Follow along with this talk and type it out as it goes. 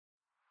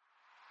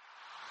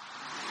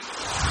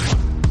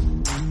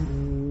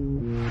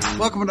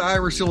Welcome to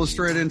Irish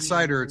Illustrated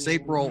Insider. It's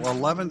April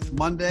 11th,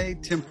 Monday.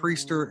 Tim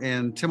Priester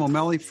and Tim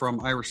O'Malley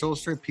from Irish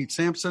Illustrated. Pete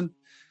Sampson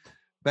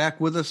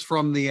back with us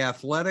from The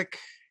Athletic.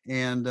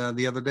 And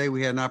the other day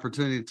we had an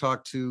opportunity to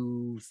talk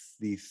to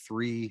the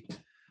three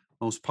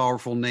most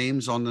powerful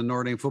names on the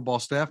Notre Dame football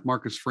staff: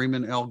 Marcus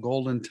Freeman, Al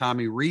Golden,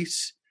 Tommy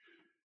Rees.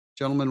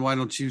 Gentlemen, why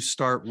don't you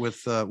start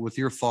with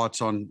your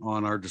thoughts on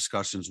our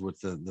discussions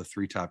with the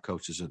three top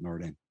coaches at Notre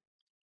Dame?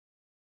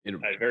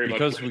 I very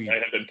much wish I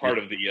had been part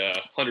of the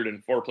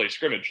 104 play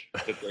scrimmage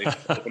that they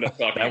opened up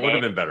talking that about. would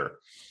have been better.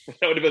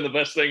 That would have been the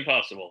best thing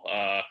possible.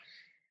 I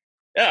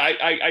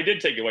did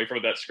take away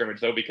from that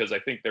scrimmage though, because I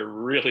think they're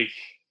really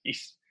he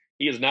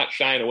is not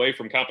shying away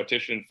from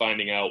competition,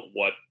 finding out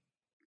what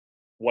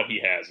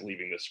he has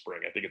leaving this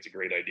spring. I think it's a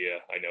great idea.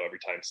 I know every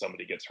time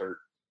somebody gets hurt,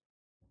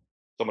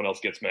 someone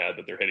else gets mad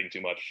that they're hitting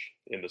too much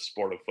in the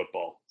sport of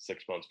football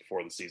 6 months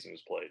before the season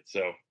is played.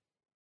 So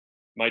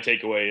my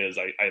takeaway is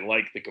I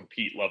like the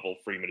compete level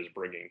Freeman is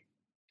bringing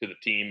to the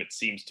team. It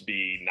seems to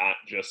be not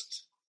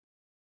just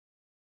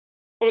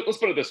 – let's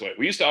put it this way.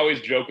 We used to always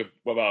joke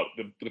about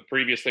the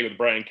previous thing with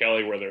Brian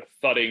Kelly where they're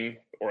thudding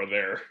or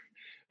they're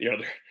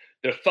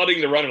thudding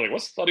the runner. Like,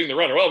 what's thudding the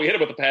runner? Well, we hit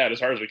it with the pad as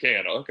hard as we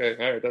can. Okay,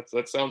 all right,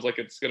 that sounds like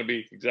it's going to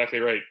be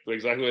exactly right,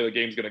 exactly the way the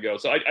game's going to go.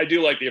 So I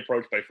do like the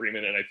approach by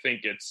Freeman, and I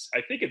think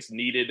it's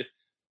needed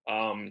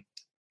from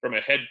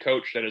a head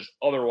coach that is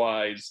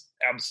otherwise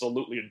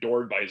absolutely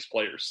adored by his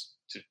players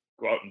to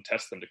go out and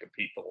test them to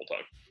compete the whole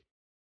time.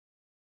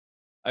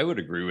 I would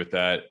agree with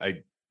that.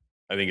 I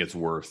think it's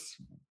worth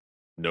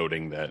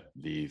noting that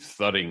the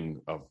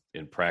thudding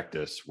in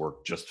practice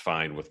worked just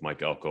fine with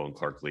Mike Elko and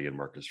Clark Lee and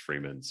Marcus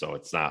Freeman. So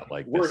it's not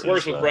like worse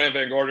with Brian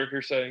Van Gorder,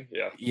 you're saying?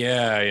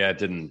 Yeah. It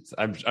didn't.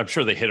 I'm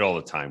sure they hit all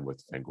the time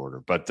with Van Gorder,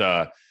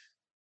 but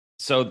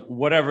so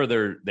whatever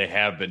they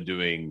have been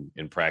doing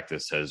in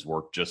practice has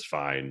worked just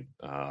fine.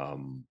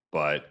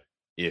 But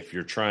if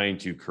you're trying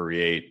to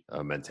create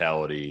a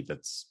mentality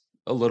that's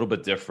a little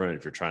bit different,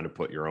 if you're trying to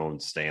put your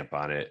own stamp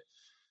on it,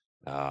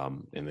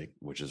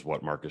 which is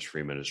what Marcus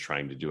Freeman is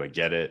trying to do, I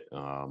get it.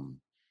 Brian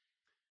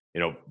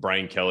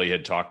Kelly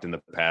had talked in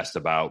the past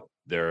about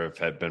there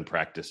have been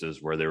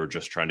practices where they were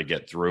just trying to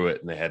get through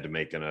it and they had to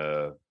make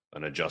an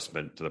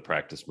adjustment to the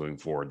practice moving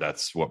forward.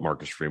 That's what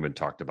Marcus Freeman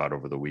talked about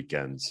over the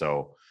weekend.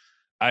 So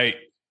I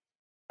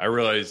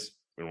realize,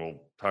 and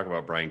we'll talk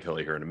about Brian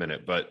Kelly here in a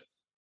minute, but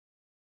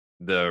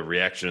the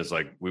reaction is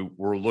like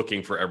we're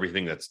looking for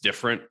everything that's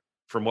different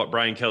from what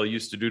Brian Kelly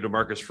used to do to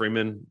Marcus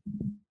Freeman.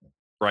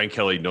 Brian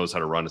Kelly knows how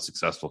to run a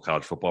successful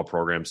college football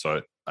program.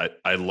 So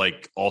I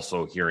like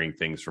also hearing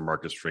things from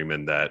Marcus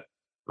Freeman that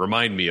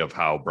remind me of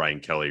how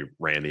Brian Kelly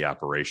ran the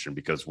operation,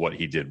 because what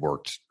he did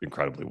worked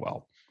incredibly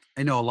well.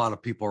 I know a lot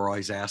of people are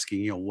always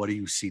asking, what do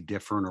you see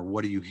different or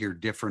what do you hear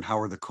different? How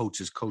are the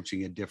coaches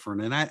coaching it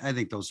different? And I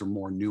think those are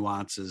more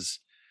nuances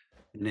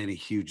than any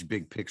huge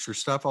big picture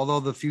stuff. Although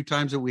the few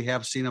times that we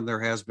have seen them, there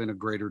has been a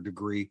greater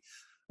degree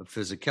of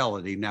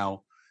physicality.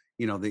 Now,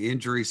 the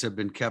injuries have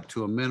been kept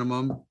to a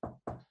minimum,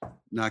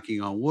 knocking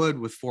on wood,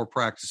 with 4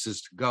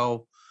 practices to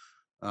go.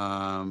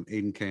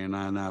 Aiden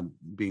Kayanana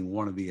being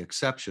one of the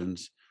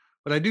exceptions.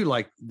 But I do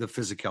like the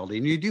physicality,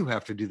 and you do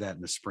have to do that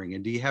in the spring.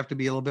 And do you have to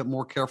be a little bit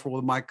more careful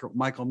with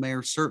Michael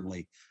Mayer?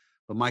 Certainly.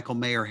 But Michael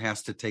Mayer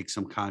has to take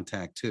some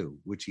contact too,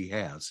 which he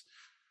has.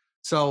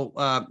 So,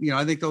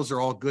 I think those are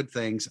all good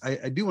things.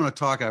 I do want to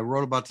talk. I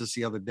wrote about this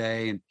the other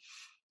day, and,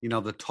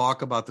 the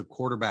talk about the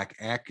quarterback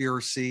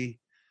accuracy.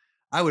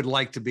 I would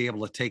like to be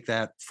able to take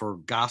that for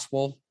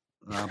gospel,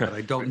 but I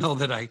don't know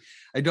that I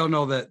don't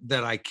know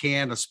that I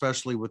can,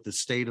 especially with the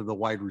state of the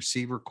wide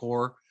receiver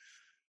core.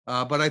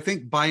 But I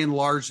think by and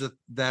large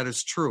that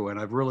is true. And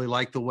I've really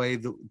liked the way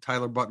that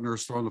Tyler Buchner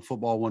has thrown the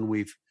football when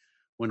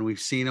we've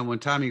seen him. When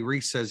Tommy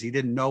Rees says he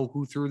didn't know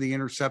who threw the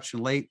interception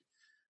late,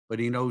 but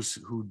he knows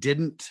who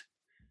didn't.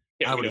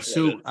 Yeah,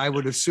 I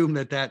would assume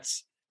that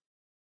that's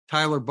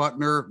Tyler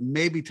Buchner,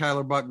 maybe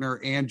Tyler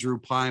Buchner and Drew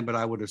Pine, but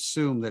I would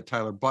assume that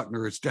Tyler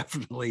Buchner is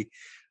definitely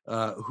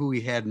who he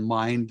had in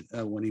mind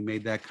when he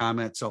made that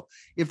comment. So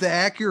if the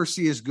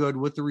accuracy is good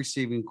with the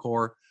receiving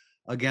core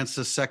against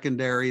a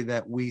secondary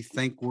that we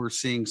think we're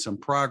seeing some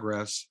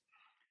progress,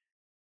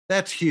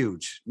 that's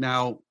huge.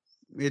 Now,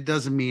 it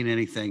doesn't mean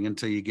anything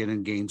until you get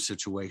in game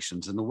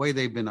situations. And the way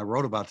they've been, I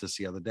wrote about this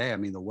the other day. I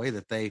mean, the way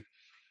that they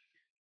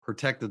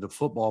protected the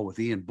football with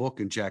Ian Book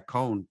and Jack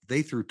Cohn,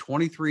 they threw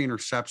 23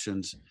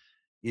 interceptions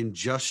in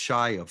just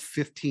shy of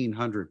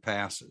 1,500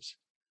 passes.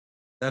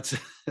 That's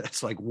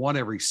like one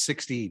every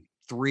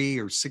 63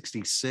 or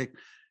 66.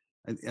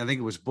 I think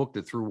it was Book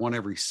that threw one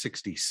every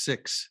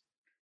 66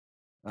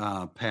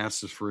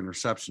 passes for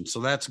interception. So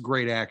that's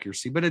great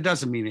accuracy, but it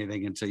doesn't mean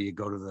anything until you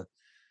go to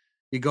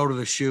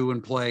the shoe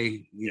and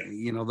play,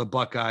 the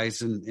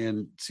Buckeyes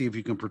and see if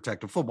you can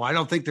protect the football. I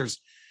don't think there's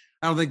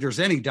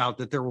any doubt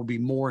that there will be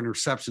more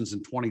interceptions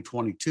in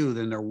 2022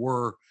 than there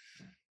were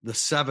the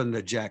 7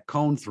 that Jack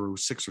Cohn threw,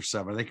 6 or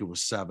 7. I think it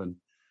was 7.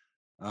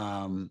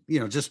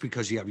 Just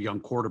because you have young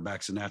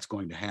quarterbacks and that's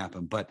going to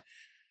happen. But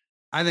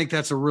I think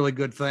that's a really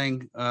good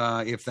thing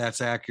if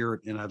that's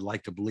accurate, and I'd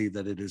like to believe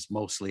that it is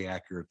mostly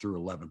accurate through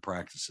 11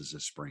 practices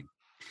this spring.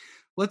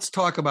 Let's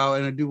talk about,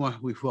 and I do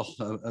want, we will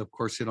of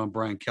course hit on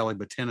Brian Kelly,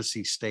 but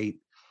Tennessee State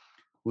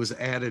was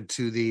added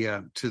to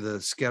the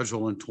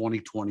schedule in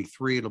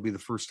 2023. It'll be the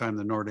first time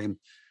the Notre Dame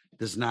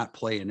does not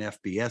play an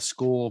FBS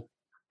school.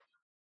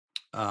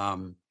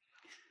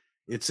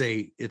 It's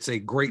a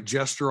great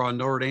gesture on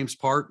Notre Dame's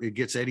part. It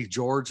gets Eddie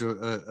George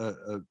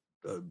a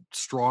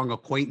strong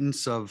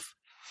acquaintance of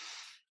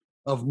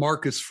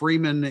Marcus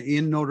Freeman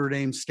in Notre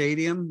Dame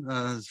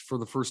Stadium for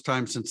the first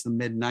time since the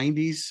mid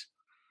 90s.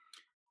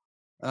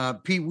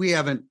 Pete,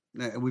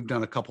 we've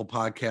done a couple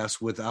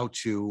podcasts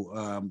without you.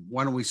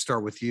 Why don't we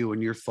start with you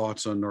and your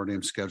thoughts on Notre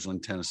Dame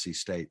scheduling Tennessee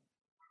State?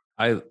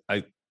 I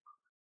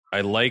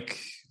like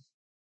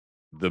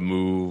the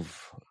move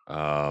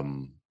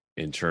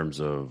in terms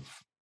of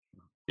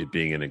it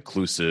being an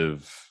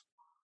inclusive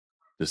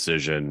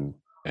decision.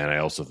 And I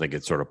also think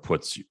it sort of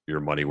puts your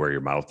money where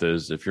your mouth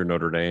is if you're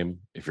Notre Dame,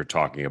 if you're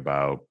talking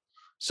about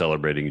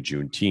celebrating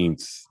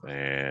Juneteenth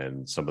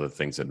and some of the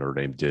things that Notre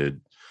Dame did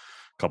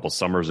a couple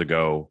summers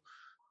ago.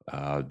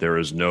 There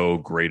is no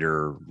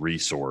greater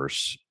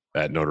resource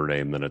at Notre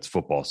Dame than its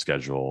football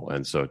schedule.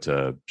 And so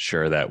to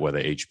share that with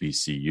a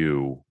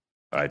HBCU,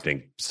 I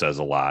think says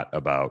a lot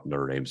about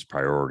Notre Dame's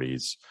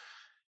priorities.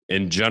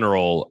 In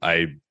general,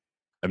 I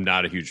am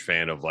not a huge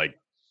fan of like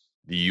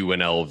the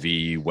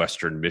UNLV,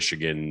 Western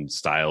Michigan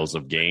styles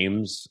of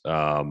games.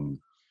 I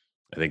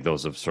think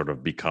those have sort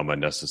of become a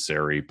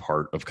necessary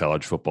part of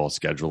college football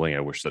scheduling.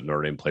 I wish that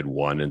Notre Dame played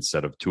one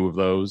instead of two of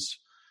those.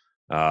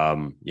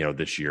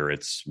 This year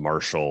it's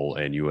Marshall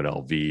and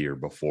UNLV, or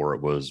before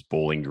it was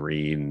Bowling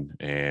Green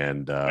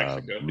and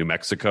New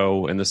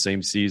Mexico in the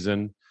same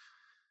season.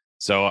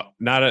 So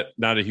not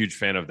a huge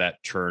fan of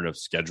that turn of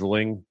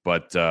scheduling,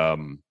 but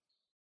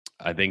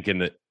I think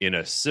in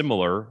a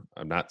similar,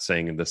 I'm not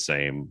saying in the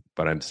same,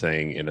 but I'm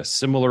saying in a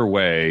similar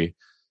way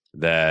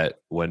that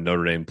when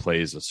Notre Dame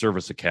plays a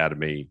service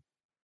academy,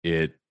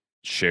 it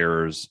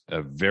shares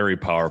a very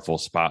powerful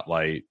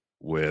spotlight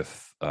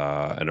with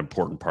an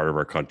important part of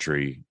our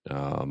country,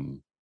 Army,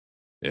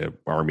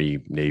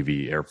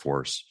 Navy, Air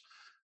Force.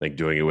 I think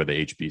doing it with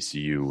the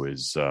HBCU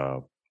is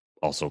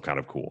also kind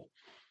of cool.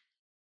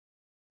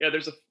 Yeah,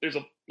 there's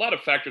a lot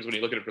of factors when you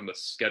look at it from the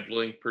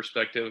scheduling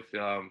perspective.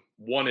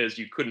 One is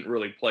you couldn't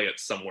really play it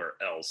somewhere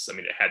else. I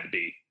mean, it had to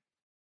be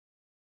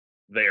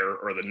there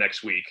or the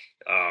next week.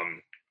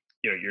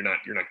 You're not.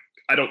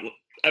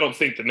 I don't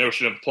think the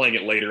notion of playing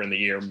it later in the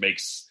year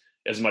makes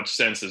as much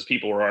sense as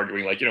people were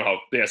arguing. Like, how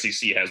the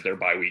SEC has their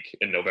bye week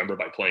in November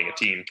by playing a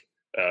team,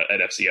 an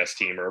FCS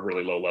team or a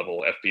really low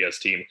level FBS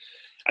team.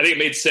 I think it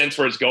made sense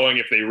where it's going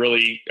if they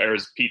really, or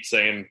as Pete's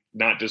saying,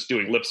 not just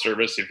doing lip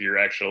service. If you're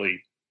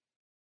actually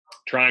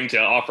trying to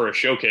offer a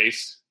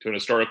showcase to an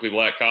historically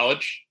black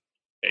college,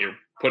 and you're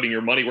putting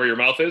your money where your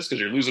mouth is because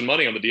you're losing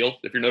money on the deal.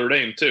 If you're Notre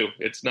Dame too,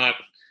 it's not,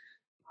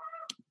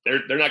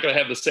 they're not going to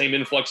have the same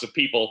influx of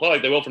people. Well,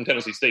 like they will from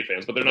Tennessee State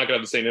fans, but they're not going to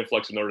have the same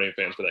influx of Notre Dame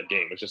fans for that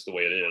game. It's just the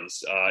way it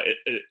is.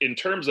 In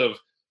terms of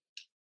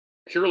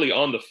purely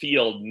on the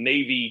field,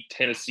 Navy,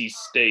 Tennessee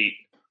State,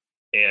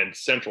 and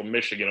Central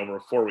Michigan over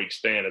a 4-week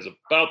span is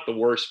about the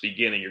worst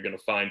beginning you're going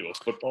to find to a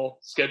football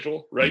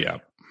schedule, right? Yeah.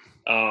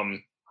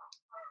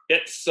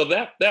 So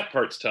that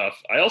part's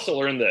tough. I also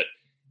learned that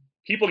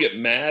people get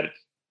mad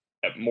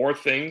at more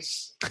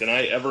things than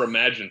I ever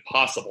imagined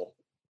possible.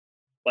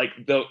 Like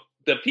the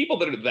people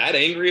that are that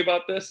angry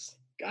about this,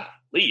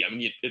 golly, I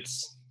mean,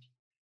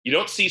 you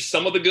don't see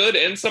some of the good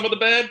and some of the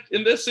bad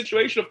in this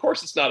situation. Of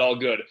course, it's not all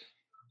good.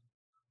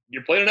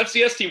 You're playing an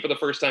FCS team for the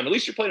first time. At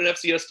least you're playing an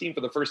FCS team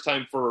for the first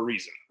time for a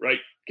reason, right?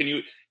 Can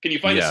you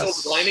find a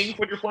silver lining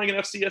when you're playing an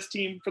FCS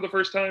team for the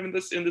first time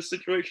in this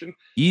situation?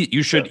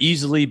 You should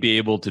easily be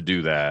able to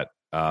do that.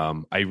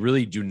 I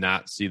really do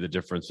not see the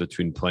difference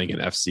between playing an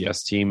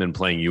FCS team and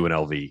playing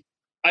UNLV.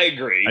 I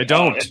agree. I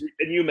don't.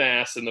 And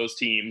UMass and those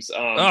teams.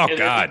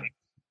 God.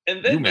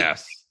 And then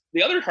UMass.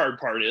 The other hard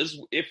part is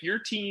if your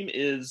team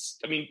is,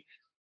 I mean,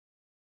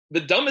 the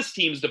dumbest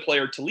teams to play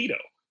are Toledo.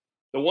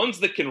 The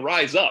ones that can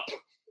rise up.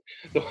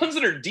 The ones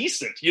that are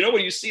decent.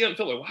 When you see on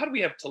film, like, well, how do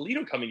we have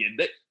Toledo coming in?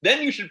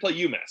 Then you should play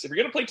UMass. If you're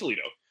going to play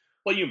Toledo,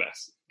 play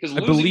UMass. Because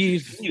losing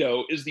to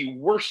Toledo is the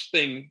worst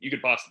thing you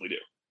could possibly do.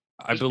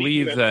 I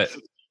believe that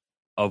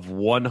of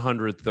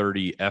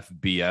 130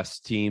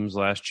 FBS teams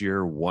last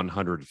year,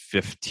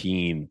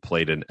 115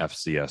 played an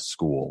FCS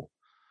school.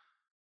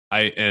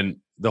 And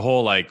the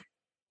whole, like,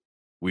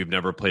 we've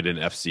never played an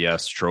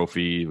FCS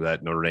trophy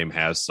that Notre Dame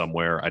has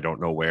somewhere. I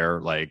don't know where.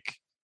 Like,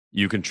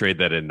 you can trade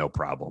that in, no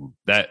problem.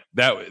 That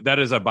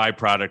is a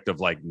byproduct of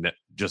like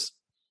just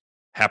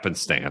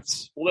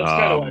happenstance. Well, that's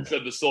kind of why I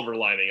said the silver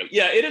lining.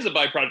 Yeah, it is a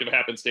byproduct of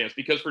happenstance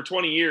because for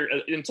 20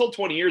 years, until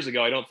 20 years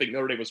ago, I don't think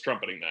Notre Dame was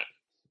trumpeting that.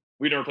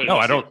 We never played. No,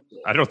 I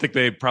don't think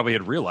they probably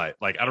had realized.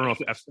 Like, I don't know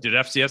if did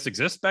FCS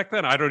exist back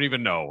then. I don't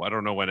even know. I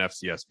don't know when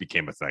FCS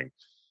became a thing.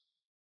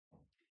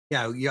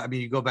 Yeah. I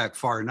mean, you go back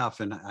far enough,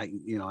 and I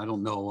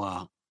don't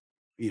know.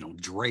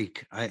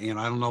 Drake. I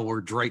don't know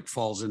where Drake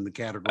falls in the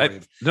category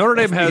of Notre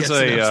Dame has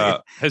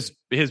FBS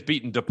has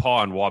beaten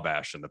DePaul and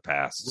Wabash in the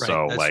past. Right,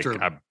 so that's true.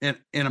 And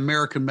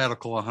American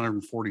Medical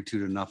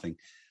 142-0.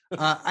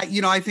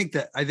 I think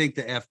the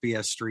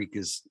FBS streak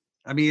is,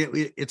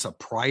 it's a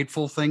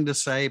prideful thing to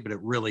say, but it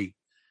really,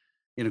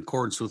 in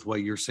accordance with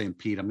what you're saying,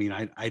 Pete,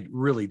 I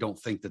really don't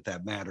think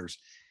that matters.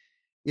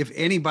 If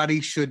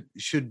anybody should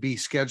be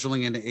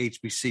scheduling into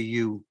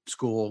HBCU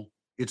school,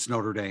 it's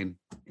Notre Dame.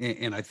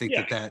 And I think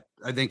I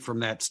think from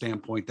that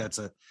standpoint, that's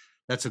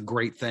a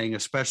great thing,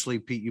 especially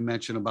Pete, you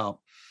mentioned about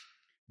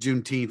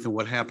Juneteenth and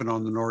what happened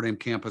on the Notre Dame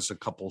campus a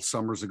couple of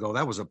summers ago.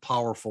 That was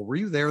were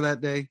you there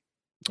that day?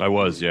 I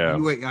was, yeah.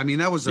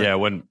 That was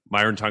when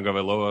Myron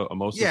Tagovailoa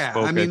spoke,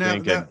 I think,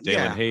 and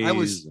Dalen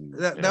Hayes.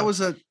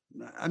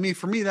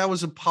 For me, that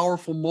was a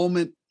powerful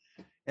moment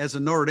as a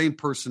Notre Dame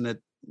person that,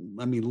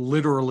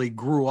 literally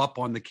grew up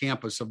on the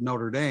campus of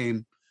Notre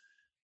Dame.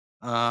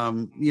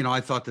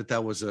 I thought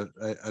that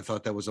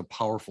was a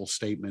powerful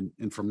statement.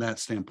 And from that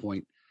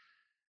standpoint,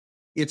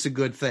 it's a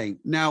good thing.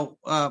 Now,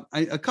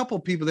 a couple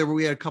of people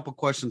we had a couple of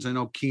questions. I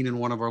know Keenan,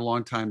 one of our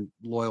longtime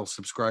loyal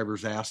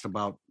subscribers,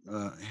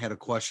 had a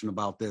question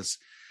about this,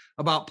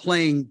 about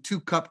playing two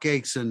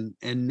cupcakes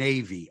and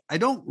Navy. I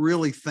don't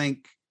really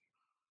think,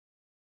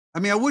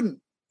 I wouldn't,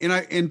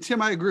 and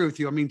Tim, I agree with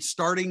you.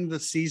 Starting the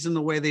season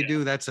the way they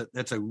do, that's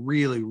a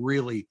really,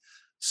 really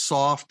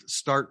soft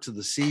start to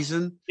the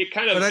season. It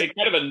kind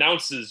of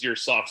announces your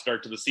soft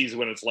start to the season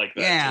when it's like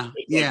that.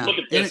 Look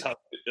at this.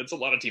 It's a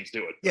lot of teams do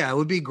it. Yeah, it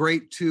would be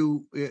great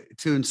to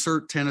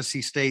insert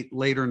Tennessee State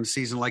later in the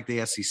season, like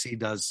the SEC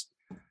does.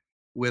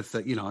 With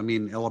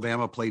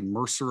Alabama played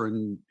Mercer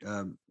and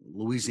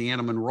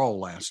Louisiana Monroe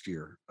last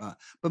year.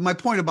 But my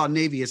point about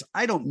Navy is,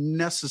 I don't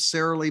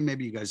necessarily.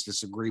 Maybe you guys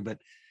disagree, but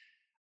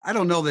I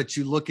don't know that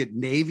you look at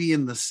Navy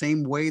in the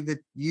same way that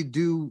you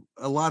do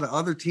a lot of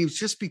other teams,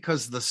 just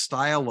because the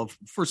style of,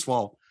 first of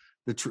all,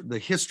 the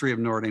history of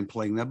Notre Dame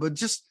playing them, but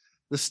just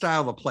the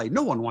style of play.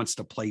 No one wants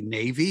to play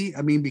Navy.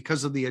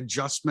 because of the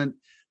adjustment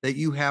that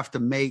you have to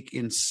make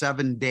in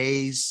 7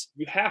 days.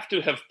 You have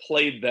to have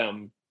played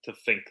them to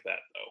think that,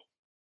 though.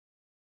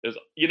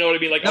 You know what I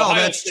mean? Like, no,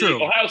 that's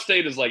true. Ohio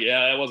State is like,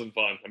 yeah, that wasn't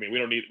fun. We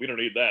don't need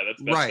that.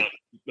 That's right.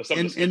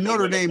 And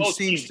Notre Dame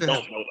seems to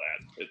don't know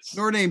that.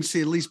 Notre Dame,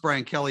 at least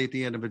Brian Kelly at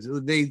the end of it,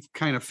 they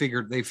kind of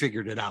figured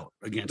it out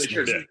against. They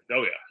sure did.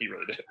 Oh yeah, he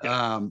really did.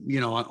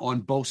 Yeah. On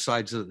both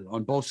sides of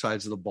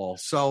the ball.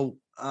 So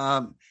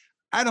I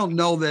don't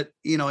know that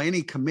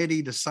any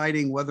committee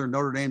deciding whether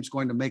Notre Dame's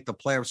going to make the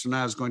playoffs or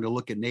not is going to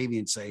look at Navy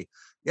and say,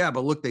 yeah,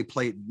 but look, they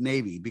played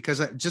Navy,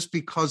 because of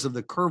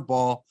the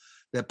curveball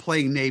that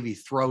playing Navy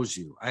throws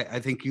you. I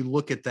think you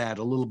look at that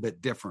a little bit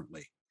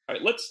differently. All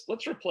right,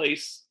 let's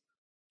replace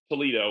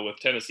Toledo with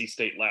Tennessee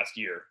State last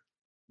year,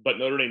 but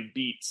Notre Dame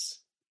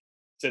beats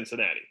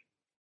Cincinnati.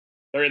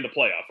 They're in the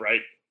playoff, right?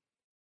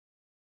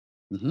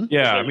 Mm-hmm.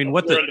 Yeah,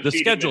 what the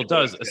schedule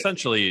does,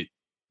 essentially,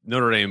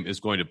 Notre Dame is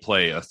going to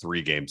play a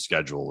 3-game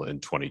schedule in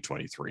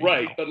 2023.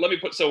 Right, now.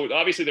 but so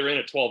obviously they're in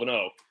at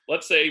 12-0.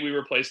 Let's say we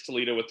replace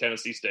Toledo with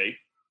Tennessee State.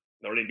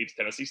 Notre Dame beats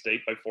Tennessee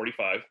State by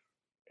 45.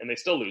 And they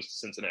still lose to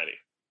Cincinnati.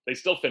 They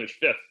still finish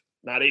 5th,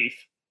 not 8th.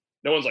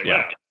 No one's like,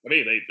 wow.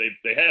 They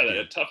had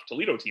a tough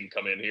Toledo team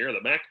come in here.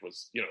 The MAC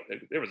was,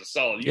 there was a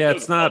solid. Yeah,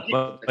 it's not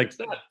like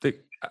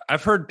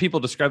I've heard people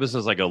describe this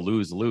as like a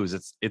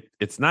lose-lose.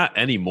 It's not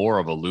any more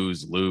of a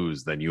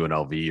lose-lose than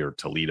UNLV or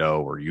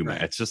Toledo or UMass.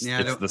 Right. It's just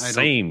it's the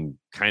same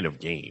kind of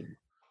game.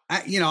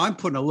 I'm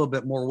putting a little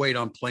bit more weight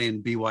on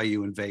playing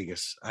BYU in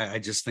Vegas. I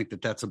just think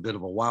that's a bit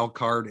of a wild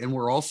card, and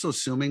we're also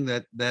assuming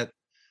that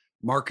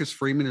Marcus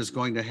Freeman is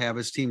going to have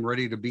his team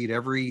ready to beat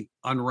every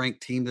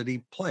unranked team that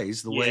he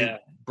plays, the way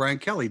Brian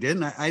Kelly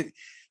did. And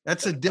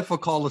that's a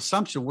difficult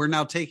assumption. We're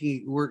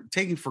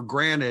taking for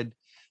granted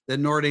that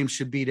Notre Dame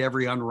should beat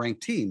every unranked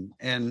team.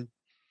 And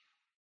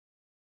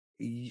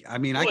I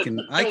can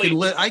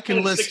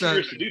list 6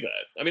 years to do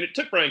that. It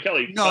took Brian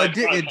Kelly. No, it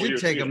did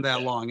take him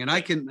that long. And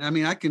I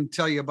can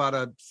tell you about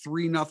a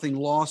 3-0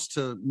 loss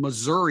to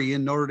Missouri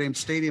in Notre Dame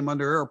Stadium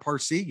under Ara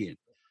Parseghian,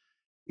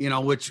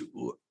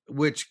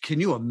 which can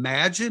you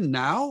imagine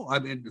now?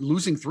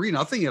 Losing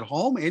 3-0 at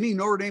home, any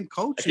Notre Dame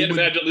coach. I can't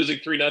imagine losing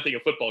 3-0 a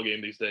football game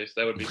these days.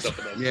 That would be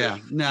something else. Yeah,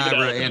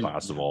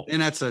 impossible.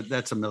 And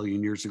that's a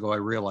million years ago. I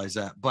realize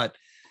that, but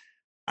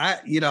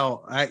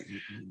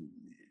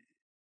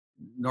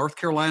North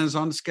Carolina's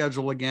on the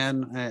schedule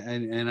again,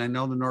 and I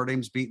know the Notre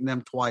Dame's beaten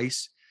them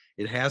twice.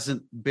 It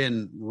hasn't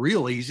been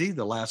real easy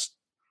the last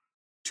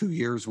 2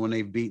 years when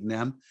they've beaten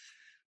them.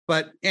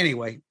 But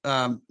anyway,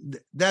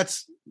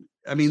 that's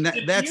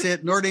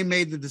it. Notre Dame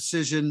made the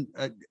decision.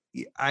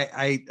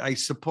 I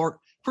support.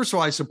 First of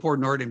all, I support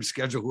Notre Dame to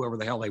schedule whoever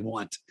the hell they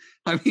want.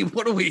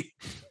 What are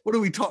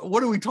we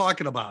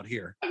talking about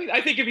here?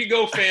 I think if you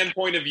go fan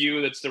point of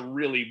view, that's a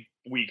really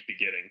weak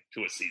beginning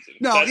to a season.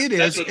 No, it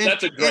is.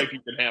 That's a gripe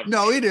you can have.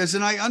 No, it is,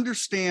 and I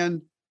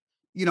understand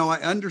I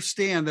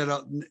understand that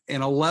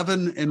an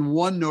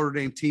 11-1 Notre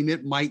Dame team,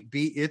 it might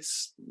be a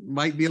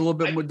little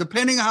bit more,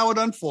 depending on how it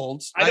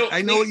unfolds.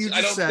 I know what you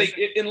just said.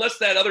 Unless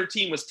that other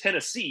team was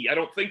Tennessee, I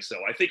don't think so.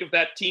 I think if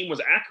that team was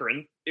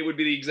Akron, it would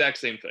be the exact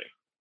same thing.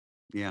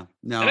 Yeah,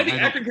 no, and I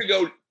think Akron could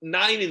go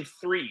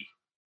 9-3,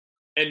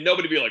 and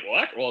nobody would be like,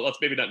 well, that's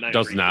maybe not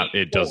 9-3.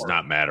 It does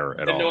not matter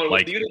at all. No,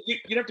 like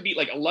you'd have to beat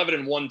like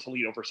 11-1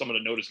 Toledo for someone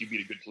to notice you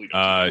beat a good Toledo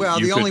team. Well,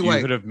 you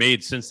could have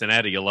made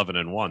Cincinnati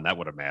 11-1. That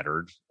would have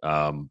mattered.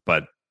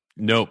 But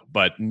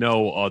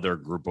no other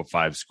Group of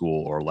 5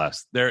 school or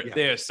less.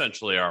 They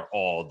essentially are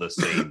all the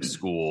same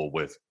school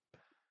with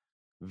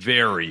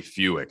very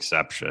few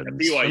exceptions.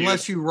 BYU,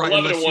 unless you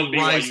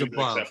rise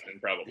above.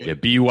 Probably. Yeah,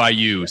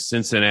 BYU,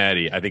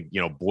 Cincinnati. I think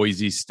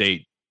Boise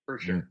State. For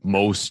sure.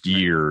 Most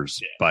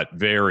years, but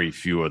very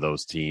few of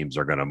those teams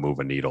are going to move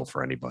a needle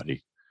for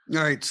anybody.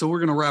 All right, so we're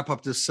going to wrap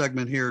up this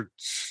segment here.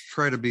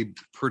 Try to be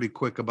pretty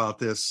quick about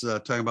this.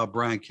 Talking about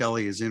Brian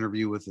Kelly, his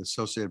interview with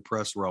Associated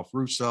Press, Ralph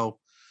Russo.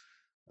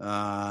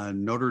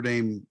 Notre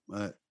Dame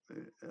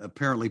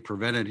apparently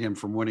prevented him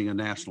from winning a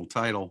national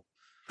title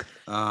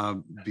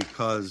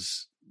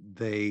because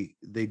they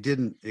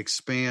didn't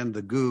expand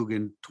the Goog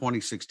in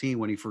 2016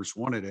 when he first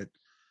wanted it.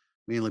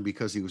 Mainly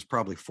because he was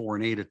probably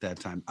 4-8 at that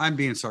time. I'm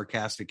being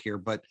sarcastic here,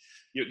 but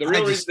the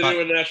real reason to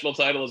do a national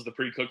title is the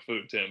pre-cooked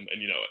food, Tim,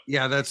 and you know it.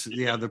 Yeah,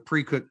 the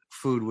pre-cooked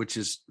food, which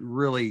is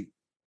really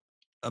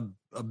a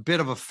bit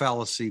of a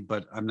fallacy,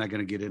 but I'm not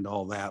going to get into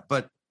all that.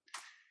 But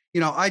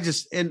I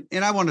just and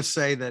I want to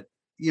say that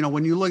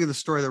when you look at the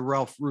story that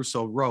Ralph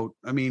Russo wrote,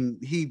 I mean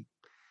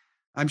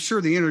I'm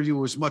sure the interview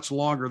was much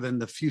longer than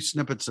the few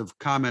snippets of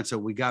comments that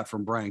we got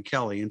from Brian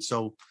Kelly, and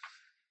so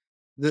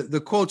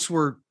the quotes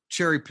were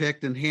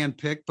cherry-picked and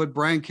hand-picked, but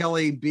Brian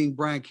Kelly, being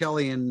Brian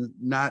Kelly and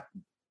not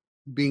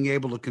being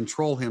able to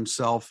control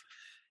himself,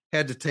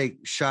 had to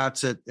take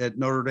shots at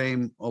Notre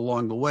Dame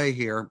along the way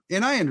here.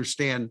 And I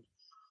understand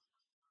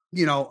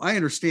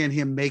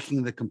him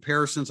making the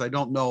comparisons. I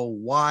don't know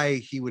why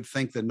he would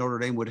think that Notre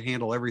Dame would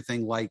handle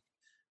everything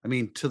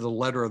to the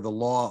letter of the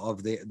law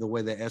of the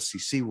way the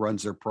SEC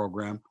runs their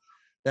program.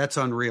 That's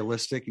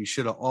unrealistic. You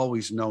should have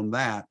always known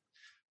that.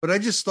 But I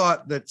just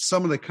thought that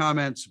some of the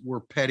comments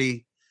were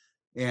petty.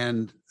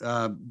 And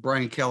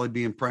Brian Kelly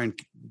being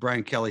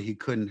Brian Kelly, he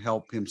couldn't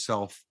help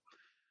himself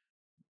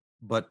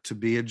but to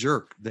be a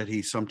jerk that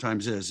he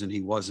sometimes is, and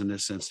he was in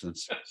this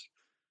instance.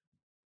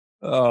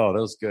 Oh, that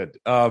was good.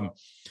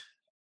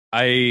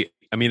 I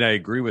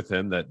agree with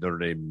him that Notre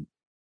Dame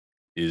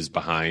is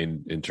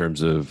behind in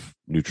terms of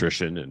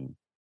nutrition and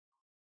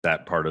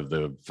that part of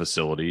the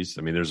facilities.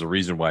 I mean, there's a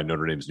reason why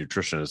Notre Dame's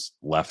nutritionist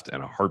left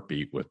in a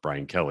heartbeat with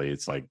Brian Kelly.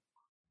 It's like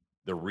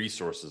the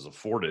resources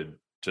afforded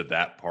to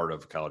that part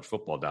of college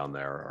football down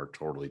there are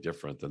totally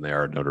different than they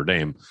are at Notre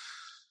Dame.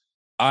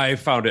 I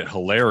found it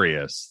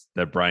hilarious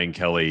that Brian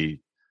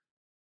Kelly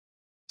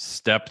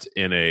stepped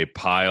in a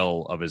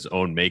pile of his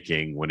own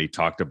making when he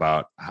talked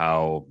about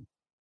how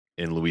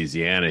in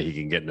Louisiana he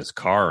can get in his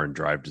car and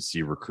drive to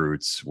see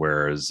recruits,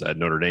 whereas at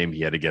Notre Dame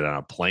he had to get on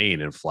a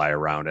plane and fly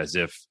around, as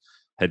if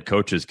head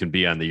coaches can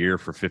be on the year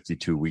for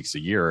 52 weeks a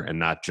year and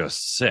not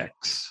just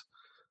 6.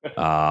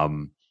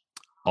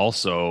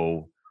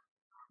 Also,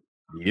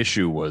 the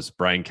issue was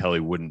Brian Kelly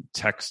wouldn't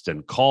text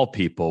and call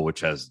people,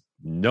 which has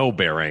no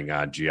bearing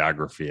on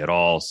geography at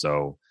all.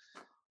 So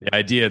the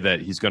idea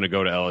that he's going to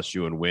go to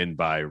LSU and win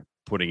by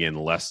putting in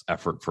less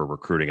effort for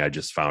recruiting, I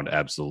just found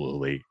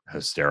absolutely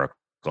hysterical.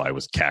 I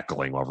was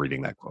cackling while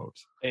reading that quote.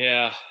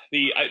 Yeah.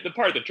 The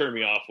part that turned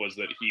me off was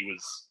that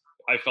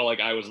I felt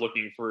like I was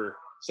looking for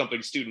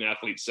something student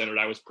athlete centered.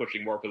 I was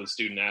pushing more for the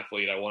student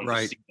athlete. I wanted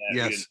to see that.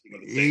 Yes.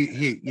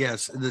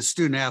 Yes. The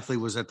student athlete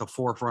was at the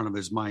forefront of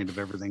his mind of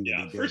everything. Yeah.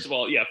 That he did. First of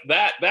all,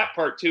 that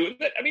part too.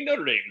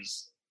 Notre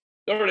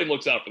Dame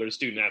looks out for their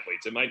student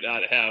athletes. It might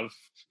not have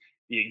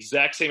the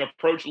exact same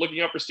approach looking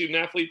out for student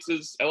athletes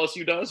as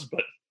LSU does,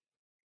 but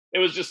it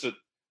was a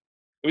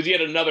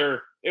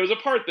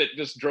part that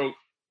just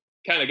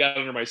kind of got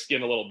under my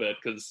skin a little bit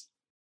because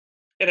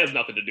it has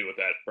nothing to do with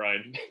that,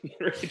 Brian.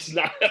 It's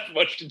not that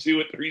much to do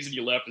with the reason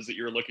you left is that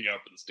you're looking out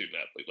for the student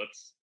athlete.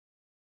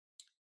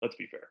 Let's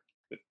be fair.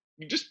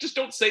 You just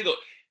don't say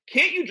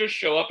can't you just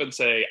show up and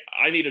say,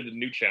 I needed a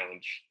new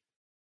challenge.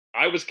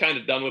 I was kind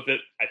of done with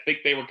it. I think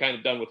they were kind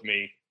of done with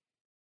me.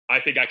 I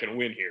think I can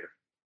win here.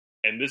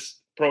 And this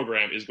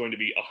program is going to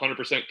be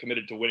 100%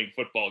 committed to winning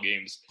football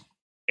games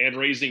and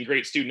raising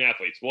great student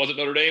athletes. Was it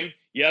Notre Dame?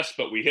 Yes,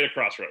 but we hit a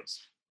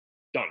crossroads.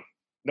 Done.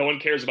 No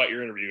one cares about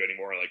your interview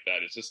anymore like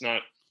that. It's just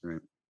not.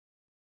 Right.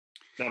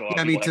 Not a lot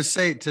I mean, to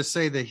say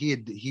that he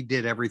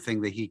did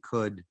everything that he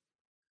could.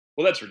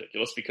 Well, that's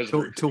ridiculous because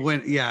to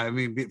win. Yeah, I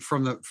mean,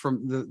 from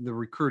the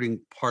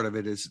recruiting part of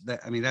it is that.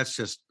 I mean, that's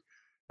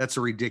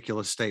a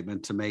ridiculous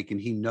statement to make,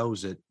 and he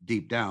knows it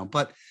deep down.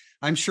 But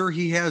I'm sure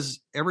he has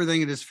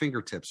everything at his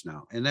fingertips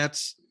now, and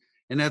that's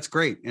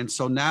great. And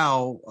so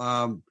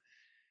now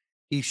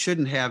he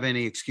shouldn't have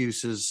any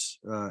excuses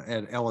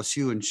at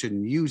LSU and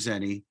shouldn't use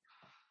any.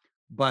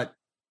 But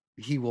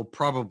he will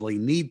probably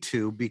need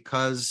to,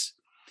 because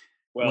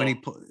Well, when he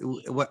played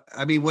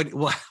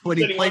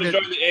to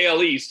join the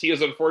AL East, he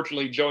is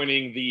unfortunately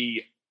joining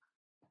the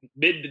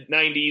mid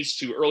 90s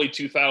to early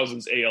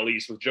 2000s AL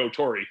East with Joe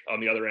Torre on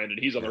the other end, and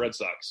he's on the Red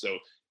Sox. So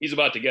he's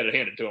about to get it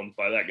handed to him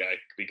by that guy,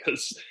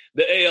 because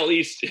the AL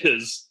East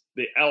is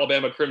the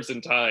Alabama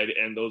Crimson Tide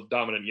and those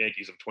dominant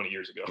Yankees of 20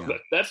 years ago. Yeah.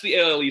 That's the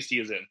AL East he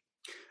is in.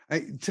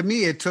 To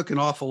me, it took an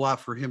awful lot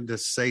for him to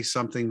say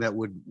something that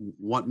would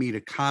want me to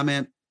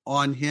comment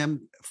on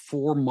him.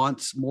 4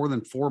 months, more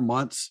than 4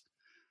 months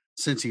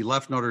since he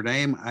left Notre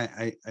Dame.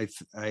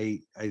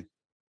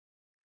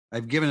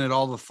 I've given it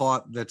all the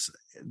thought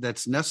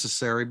that's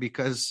necessary,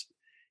 because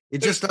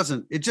it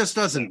doesn't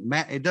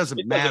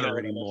matter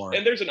anymore.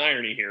 And there's an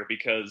irony here,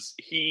 because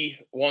he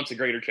wants a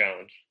greater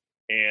challenge,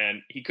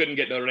 and he couldn't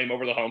get Notre Dame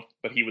over the hump,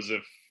 but he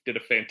did a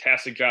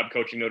fantastic job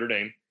coaching Notre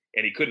Dame,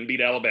 and he couldn't beat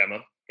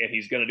Alabama, and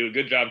he's going to do a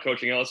good job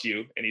coaching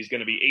LSU, and he's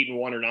going to be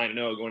 8-1 or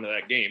 9-0 going to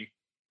that game,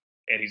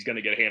 and he's going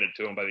to get handed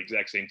to him by the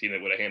exact same team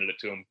that would have handed it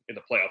to him in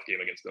the playoff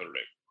game against Notre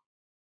Dame.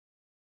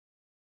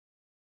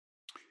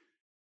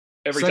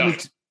 Every time.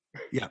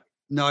 Yeah.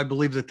 No, I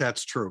believe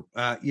that's true.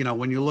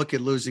 When you look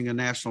at losing a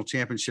national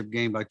championship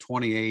game by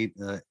 28,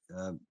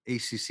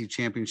 ACC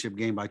championship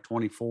game by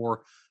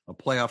 24, a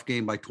playoff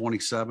game by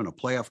 27, a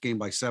playoff game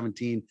by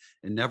 17,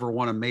 and never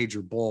won a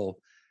major bowl,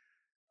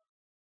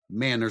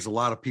 man, there's a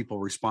lot of people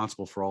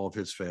responsible for all of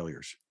his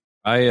failures.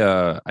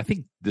 I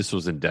think this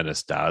was in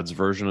Dennis Dodd's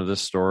version of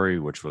this story,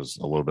 which was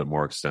a little bit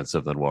more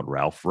extensive than what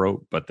Ralph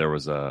wrote, but there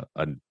was a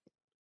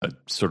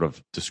sort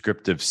of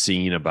descriptive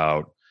scene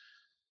about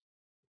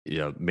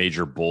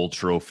major bowl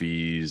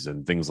trophies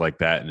and things like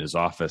that in his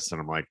office, and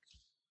I'm like,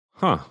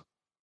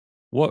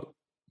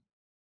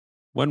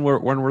 when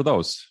were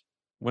those?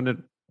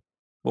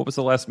 What was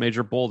the last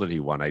major bowl that he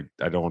won? I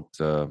don't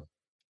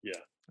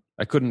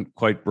I couldn't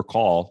quite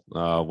recall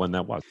when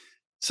that was.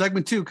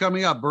 Segment 2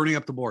 coming up, burning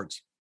up the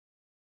boards.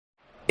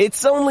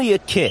 It's only a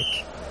kick,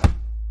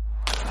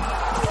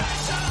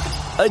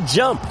 a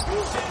jump,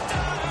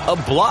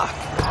 a block.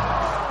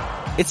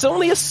 It's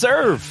only a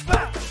serve.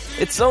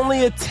 It's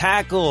only a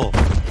tackle,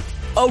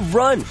 a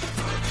run.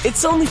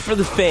 It's only for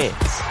the fans.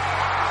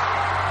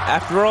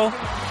 After all,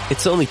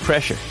 it's only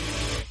pressure.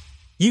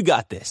 You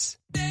got this.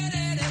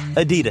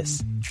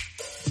 Adidas.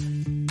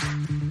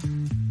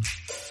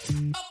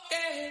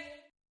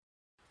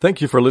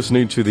 Thank you for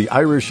listening to the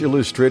Irish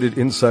Illustrated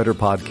Insider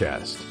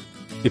Podcast.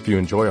 If you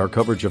enjoy our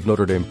coverage of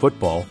Notre Dame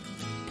football,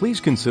 please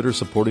consider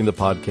supporting the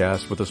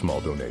podcast with a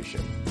small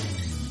donation.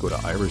 Go to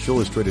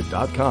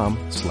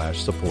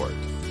irishillustrated.com/support.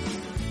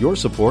 Your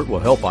support will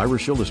help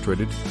Irish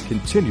Illustrated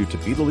continue to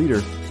be the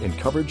leader in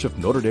coverage of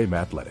Notre Dame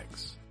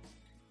athletics.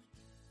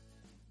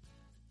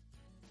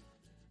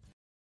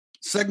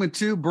 Segment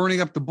 2, burning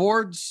up the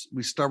boards.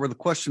 We start with a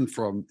question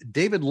from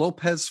David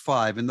Lopez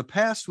 5. In the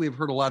past, we have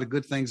heard a lot of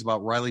good things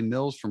about Riley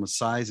Mills from a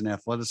size and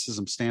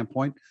athleticism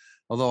standpoint.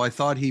 Although I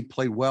thought he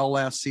played well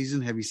last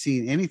season, have you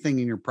seen anything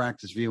in your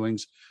practice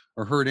viewings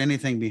or heard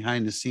anything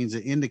behind the scenes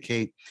that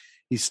indicate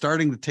he's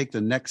starting to take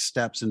the next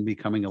steps in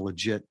becoming a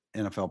legit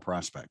NFL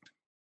prospect?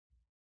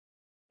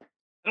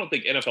 I don't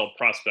think NFL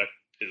prospect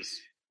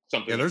is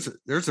something. Yeah,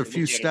 there's a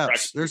few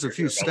steps. There's a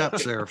few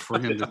steps there for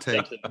him to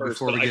take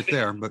before we get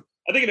there. But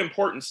I think an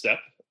important step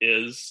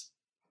is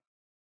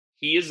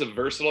he is a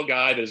versatile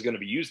guy that is going to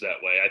be used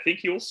that way. I think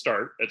he will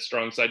start at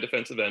strong side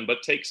defensive end,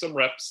 but take some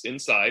reps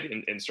inside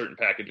in certain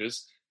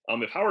packages.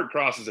 If Howard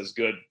Cross is as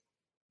good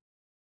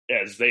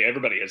as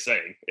everybody is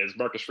saying, as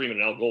Marcus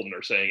Freeman and Al Golden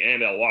are saying,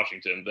 and Al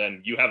Washington,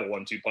 then you have a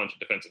 1-2 punch at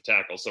defensive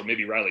tackle. So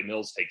maybe Riley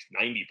Mills takes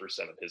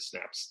 90% of his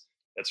snaps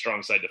at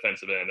strong side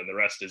defensive end, and the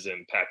rest is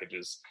in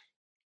packages.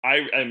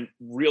 I'm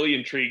really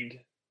intrigued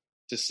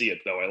to see it,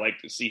 though. I like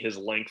to see his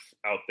length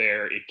out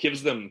there. It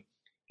gives them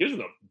a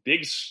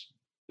big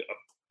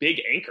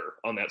anchor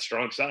on that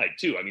strong side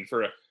too. I mean,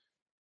 for a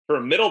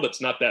middle that's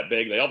not that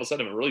big, they all of a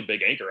sudden have a really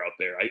big anchor out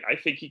there. I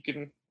think he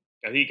can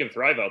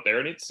thrive out there,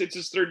 and it's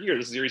his third year.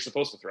 This is the year he's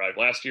supposed to thrive.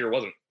 Last year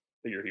wasn't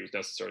the year he was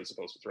necessarily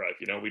supposed to thrive.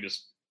 We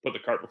just put the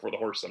cart before the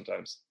horse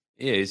sometimes.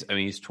 Yeah,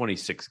 he's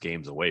 26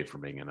 games away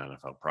from being an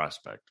NFL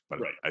prospect.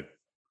 But right.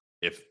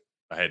 If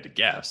I had to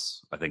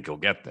guess, I think he'll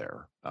get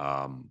there.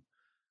 I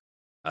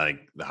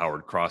think the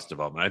Howard Cross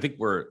development. I think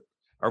are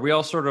we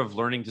all sort of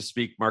learning to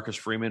speak Marcus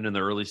Freeman in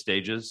the early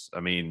stages? I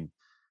mean,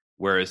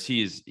 whereas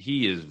he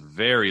is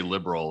very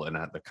liberal in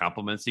the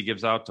compliments he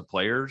gives out to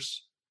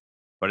players,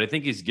 but I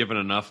think he's given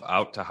enough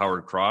out to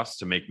Howard Cross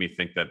to make me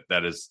think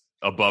that is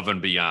above and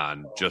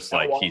beyond just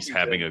like he's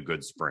having a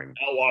good spring.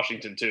 Al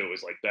Washington too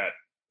is like that.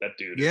 That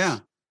dude. Yeah.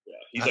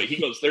 He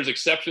goes, there's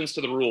exceptions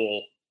to the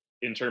rule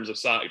in terms of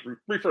size,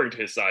 referring to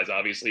his size,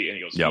 obviously. And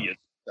he goes, He is an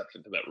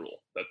exception to that rule.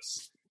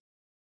 That's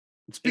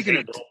speaking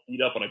of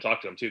beat up when I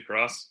talk to him too.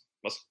 Cross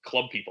must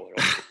club people.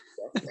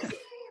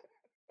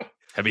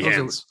 Heavy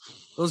hands.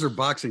 Those are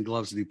boxing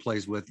gloves that he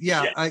plays with.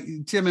 Yeah.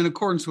 Tim, in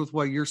accordance with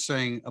what you're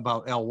saying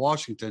about Al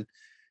Washington,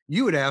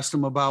 you had asked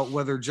him about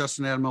whether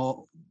Justin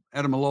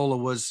Ademilola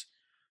was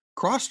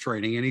cross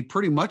training, and he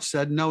pretty much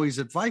said, no, he's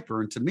at Viper.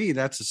 And to me,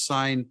 that's a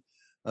sign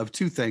of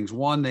two things.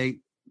 One, they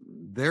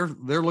they're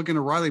looking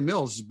at Riley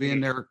Mills as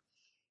being their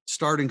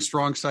starting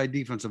strong side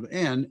defensive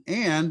end.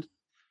 And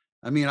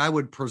I mean, I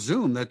would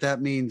presume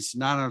that means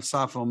Nana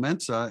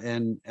Safo-Mensah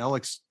and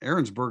Alex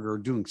Ahrensberger are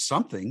doing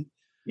something.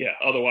 Yeah.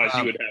 Otherwise,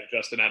 you would have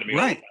Justin Ademilola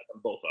right.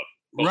 both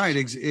up. Right.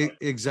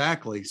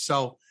 Exactly.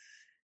 So,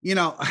 you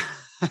know,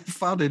 I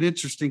found it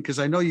interesting because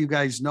I know you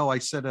guys know I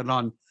said it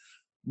on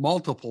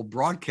multiple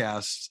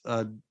broadcasts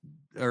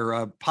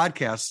or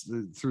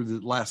podcasts through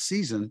the last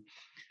season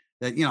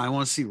that, you know, I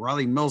want to see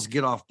Riley Mills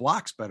get off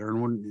blocks better.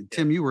 And when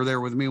Tim, you were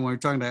there with me when we were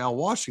talking to Al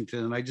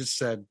Washington, and I just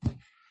said,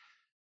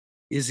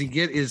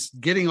 is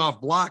getting off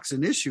blocks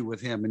an issue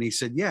with him? And he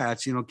said, yeah,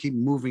 it's, you know, keep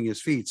moving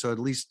his feet. So at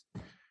least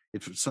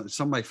if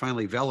somebody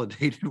finally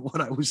validated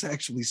what I was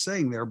actually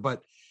saying there,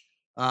 but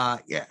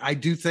yeah, I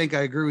do think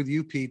I agree with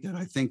you, Pete, that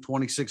I think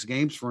 26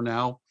 games from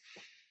now,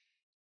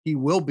 he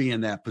will be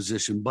in that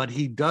position, but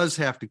he does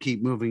have to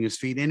keep moving his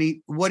feet.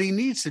 And what he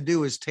needs to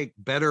do is take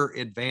better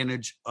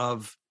advantage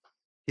of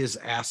his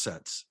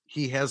assets.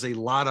 He has a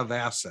lot of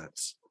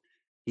assets.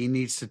 He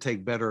needs to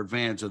take better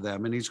advantage of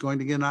them, and he's going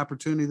to get an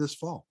opportunity this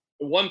fall.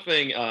 One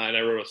thing, and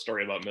I wrote a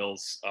story about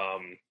Mills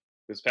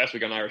this past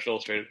week on Irish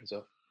Illustrated. It's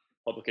a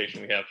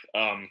publication we have.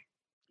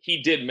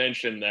 He did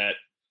mention that,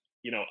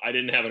 you know, I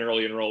didn't have an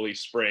early enrollee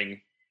spring.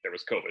 There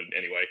was COVID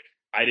anyway.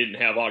 I didn't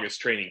have August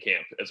training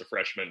camp as a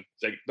freshman.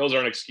 It's like, those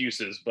aren't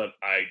excuses, but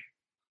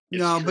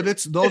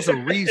those are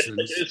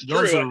reasons.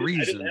 Those are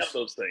reasons. I didn't have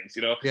those things,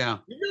 you know? Yeah.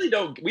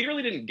 We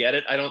really didn't get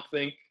it, I don't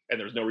think. And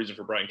there's no reason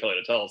for Brian Kelly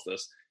to tell us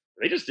this.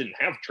 They just didn't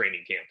have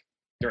training camp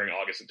during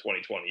August of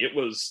 2020. It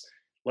was,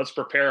 let's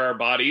prepare our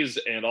bodies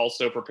and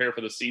also prepare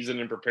for the season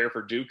and prepare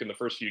for Duke in the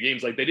first few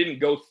games. Like, they didn't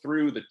go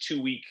through the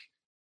 2-week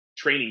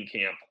training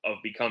camp of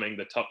becoming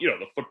the tough, you know,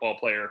 the football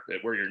player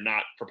where you're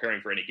not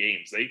preparing for any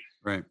games. They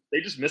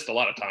just missed a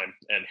lot of time.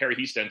 And Harry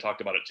Hiestand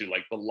talked about it too.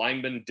 Like, the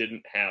linemen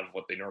didn't have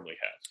what they normally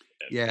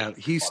have.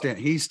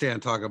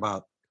 Hiestand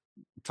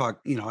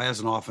talk, you know, as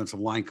an offensive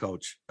line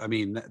coach. I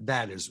mean,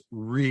 that is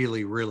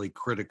really, really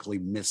critically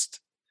missed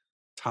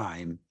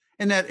time.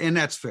 And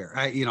that's fair.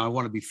 I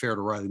want to be fair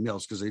to Riley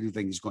Mills because I do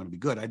think he's going to be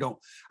good. I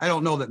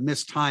don't know that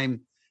missed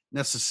time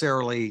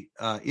necessarily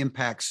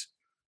impacts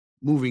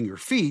moving your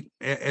feet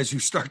as you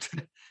start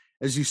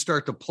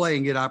to play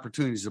and get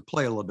opportunities to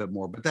play a little bit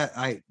more. But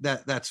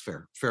that's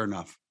fair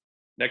enough.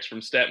 Next from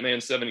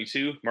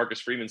Statman72,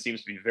 Marcus Freeman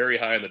seems to be very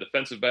high on the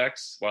defensive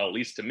backs, while at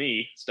least to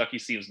me, Stuckey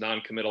seems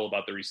non-committal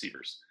about the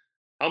receivers.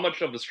 How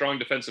much of the strong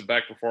defensive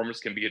back performance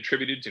can be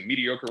attributed to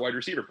mediocre wide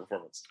receiver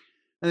performance?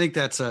 I think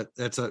that's a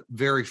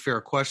very fair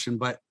question,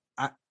 but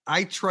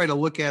I try to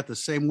look at it the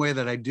same way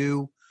that I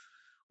do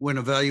when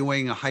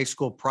evaluating a high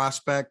school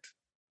prospect,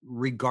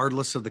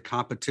 regardless of the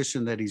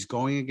competition that he's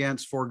going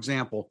against. For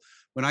example,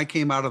 when I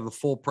came out of the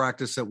full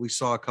practice that we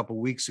saw a couple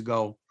of weeks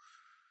ago,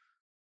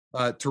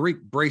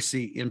 Tariq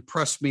Bracy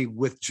impressed me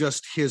with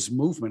just his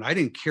movement. I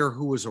didn't care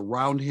who was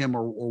around him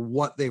or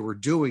what they were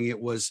doing. It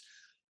was,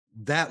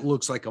 that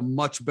looks like a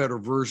much better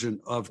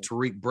version of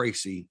Tariq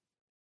Bracy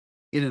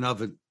in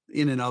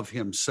and of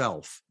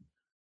himself.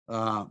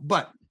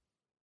 But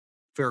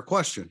fair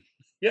question.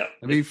 Yeah.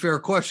 I mean, fair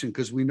question,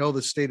 because we know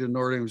the state of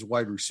Notre Dame's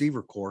wide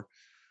receiver core.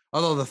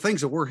 Although the things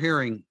that we're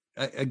hearing,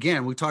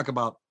 again, we talk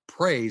about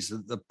praise,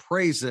 the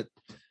praise that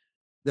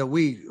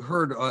we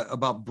heard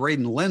about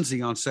Braden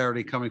Lenzy on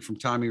Saturday coming from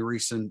Tommy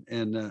Rees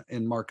and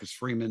Marcus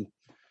Freeman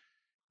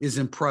is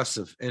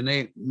impressive. And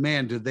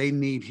do they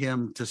need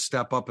him to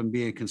step up and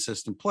be a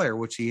consistent player,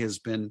 which he has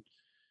been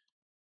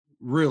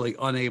really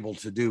unable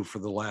to do for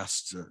the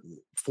last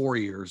 4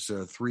 years,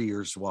 3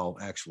 years, while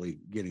actually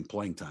getting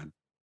playing time.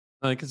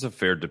 I think it's a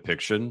fair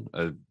depiction.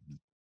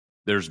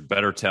 There's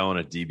better talent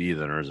at DB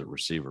than there is at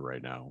receiver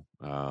right now.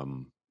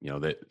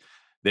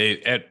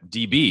 They at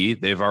DB,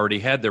 they've already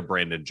had their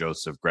Brandon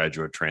Joseph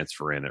graduate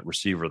transfer in. At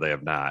receiver, they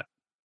have not.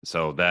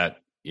 So that,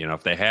 you know,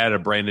 if they had a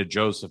Brandon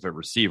Joseph at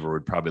receiver,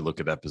 we'd probably look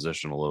at that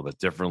position a little bit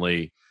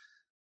differently.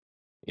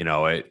 You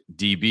know, at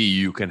DB,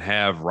 you can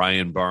have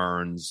Ryan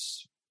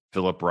Barnes,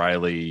 Philip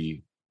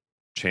Riley,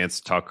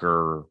 Chance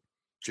Tucker,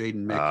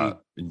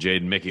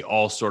 Jaden Mickey,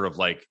 all sort of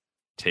like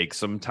take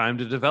some time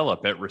to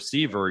develop. At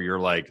receiver, you're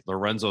like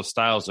Lorenzo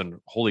Styles, and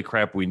holy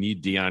crap, we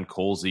need Deion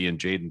Colsey and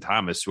Jaden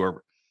Thomas, who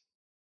are,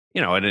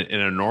 you know, in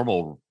a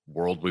normal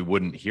world, we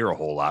wouldn't hear a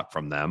whole lot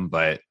from them,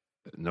 but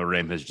Notre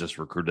Dame has just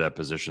recruited that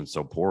position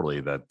so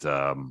poorly that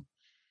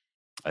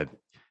I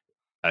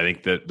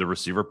think that the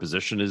receiver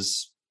position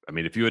is, I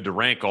mean, if you had to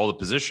rank all the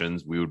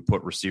positions, we would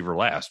put receiver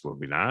last, would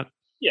we not?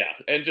 Yeah,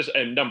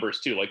 and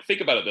numbers too. Like,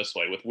 think about it this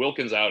way: with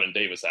Wilkins out and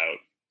Davis out,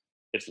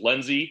 it's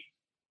Lenzy.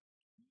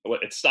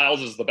 It's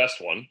Styles is the best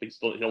one.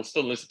 He'll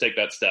still need to take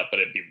that step, but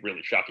it'd be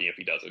really shocking if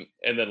he doesn't.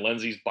 And then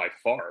Lenzy's by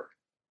far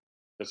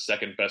the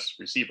second best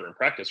receiver in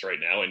practice right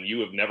now, and you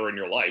have never in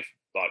your life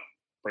thought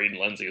Braden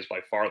Lenzy is by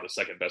far the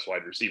second best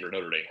wide receiver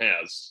Notre Dame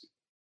has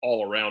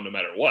all around, no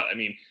matter what. I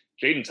mean,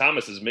 Jaden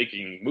Thomas is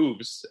making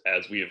moves,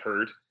 as we have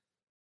heard.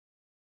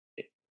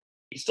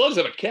 He still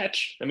doesn't have a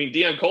catch. I mean,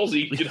 Deion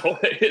Colsey, you know,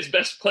 his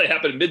best play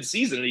happened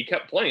mid-season, and he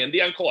kept playing.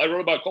 I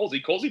wrote about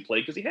Colsey. Colsey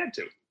played because he had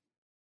to.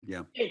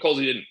 Yeah. Deion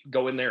Colzie didn't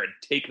go in there and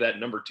take that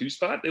number 2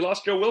 spot. They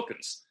lost Joe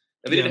Wilkins,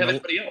 and they didn't have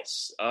anybody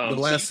else. The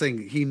last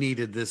thing he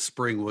needed this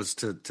spring was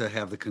to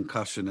have the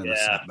concussion and a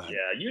setback.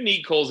 Yeah, you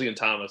need Colzie and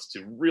Thomas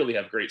to really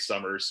have great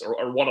summers,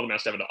 or one of them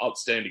has to have an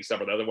outstanding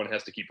summer. The other one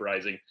has to keep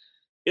rising.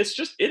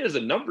 It is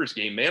a numbers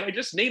game, man. I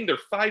just named their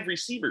 5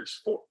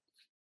 receivers.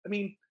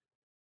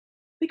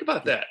 Think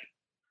about that.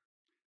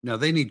 No,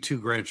 they need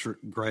 2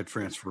 grad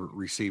transfer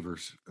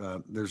receivers.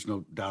 There's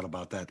no doubt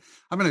about that.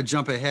 I'm going to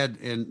jump ahead,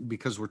 and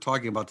because we're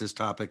talking about this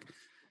topic,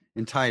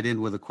 and tie it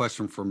in with a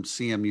question from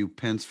CMU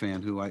Pens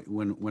fan, who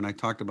when I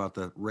talked about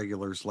the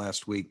regulars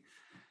last week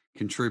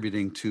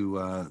contributing to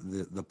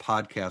the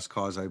podcast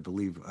cause, I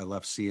believe I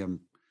left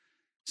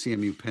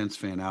CMU Pens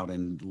fan out,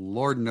 and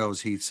Lord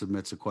knows he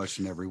submits a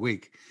question every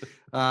week.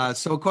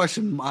 So a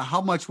question: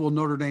 how much will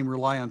Notre Dame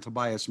rely on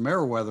Tobias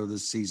Merriweather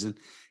this season,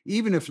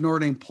 even if Notre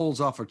Dame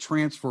pulls off a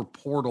transfer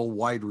portal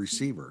wide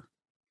receiver?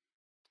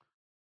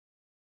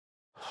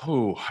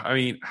 Oh, I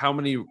mean, how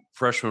many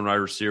freshman wide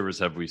receivers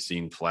have we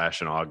seen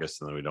flash in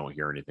August and then we don't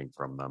hear anything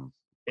from them?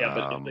 Yeah,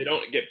 but if they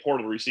don't get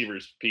portal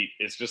receivers, Pete,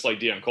 it's just like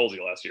Deion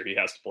Colzie last year. He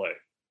has to play.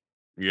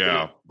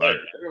 Yeah, but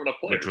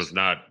which was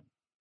not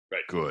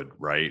right. Good,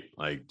 right?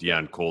 Like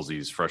Deion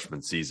Colzie's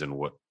freshman season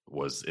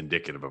was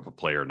indicative of a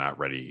player not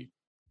ready.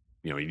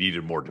 He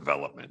needed more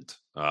development.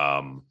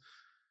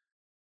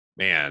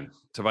 Man,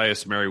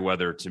 Tobias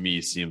Merriweather to me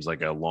seems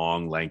like a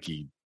long,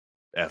 lanky,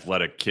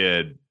 athletic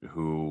kid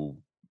who,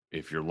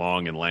 if you're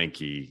long and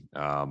lanky,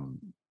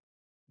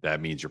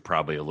 that means you're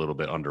probably a little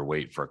bit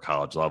underweight for a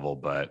college level.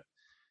 But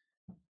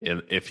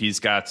if he's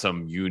got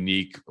some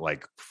unique,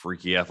 like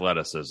freaky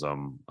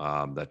athleticism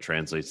that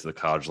translates to the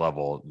college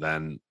level,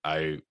 then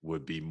I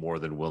would be more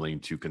than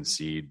willing to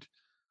concede.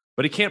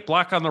 But he can't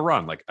block on the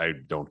run. Like, I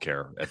don't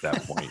care at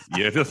that point.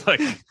 You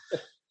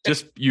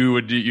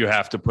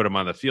have to put him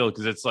on the field,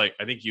 because it's like,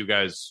 I think you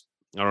guys,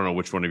 I don't know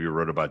which one of you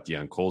wrote about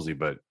Deion Colzie,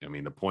 but I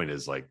mean, the point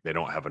is, like, they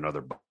don't have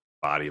another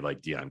body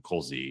like Deion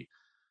Colzie.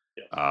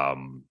 Yeah.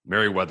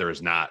 Merriweather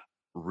is not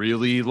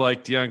really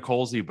like Deion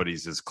Colzie, but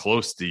he's as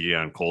close to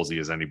Deion Colzie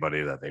as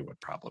anybody that they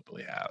would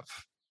probably have.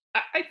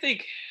 I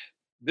think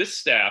this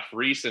staff,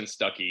 Reese and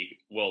Stuckey,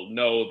 will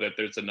know that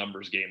there's a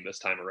numbers game this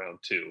time around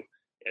too,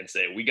 and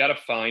say, we got to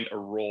find a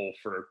role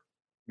for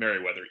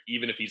Merriweather,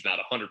 even if he's not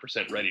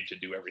 100% ready to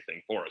do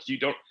everything for us.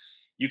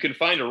 You can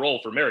find a role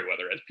for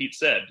Merriweather. As Pete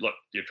said, look,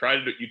 you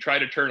try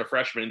to turn a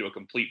freshman into a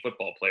complete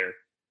football player.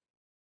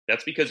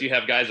 That's because you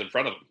have guys in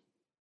front of them.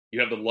 You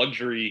have the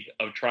luxury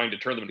of trying to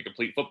turn them into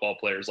complete football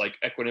players, like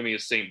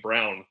Equanimeous St.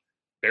 Brown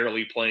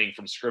barely playing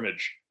from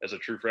scrimmage as a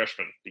true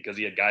freshman because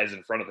he had guys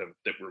in front of him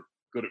that were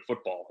good at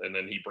football, and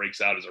then he breaks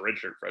out as a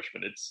redshirt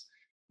freshman.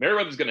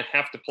 Merriweather's going to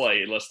have to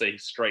play unless they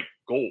strike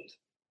gold.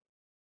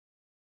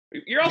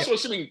 You're also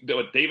assuming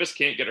that Davis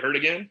can't get hurt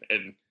again,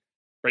 and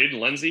Braden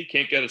Lenzy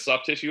can't get a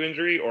soft tissue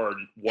injury, or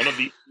one of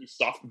the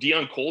soft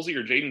Deion Colzie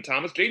or Jaden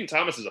Thomas. Jaden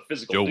Thomas is a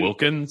physical Joe dude.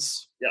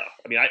 Wilkins. Yeah,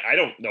 I mean, I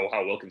don't know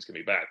how Wilkins can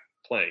be back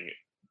playing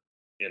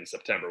in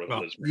September with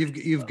Liz.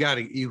 You've got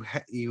to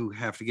you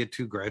have to get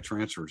 2 grad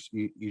transfers.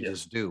 You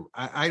just do.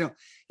 I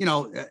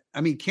don't.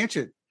 I mean, can't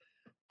you?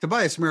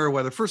 Tobias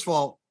Merriweather. First of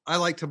all, I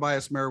like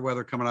Tobias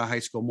Merriweather coming out of high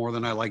school more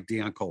than I like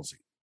Deion Colzie,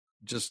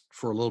 just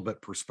for a little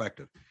bit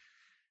perspective.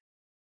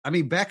 I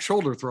mean, back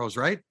shoulder throws,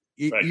 right?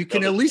 You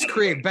can at least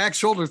create back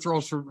shoulder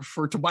throws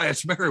for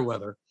Tobias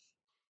Merriweather.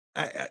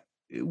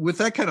 With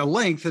that kind of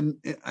length, and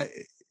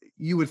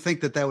you would think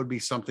that would be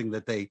something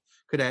that they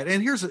could add.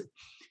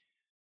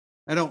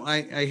 And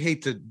I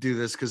hate to do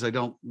this because I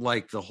don't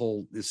like the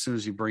whole, as soon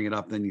as you bring it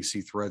up, then you see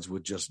threads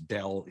with just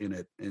Dell in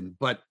it.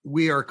 But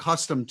we are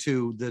accustomed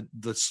to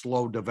the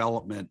slow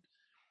development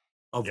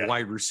of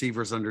wide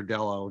receivers under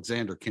Dell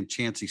Alexander. Can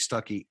Chancey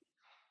Stuckey,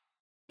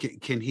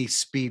 can he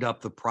speed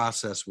up the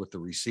process with the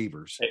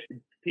receivers? Hey,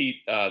 Pete,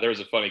 there was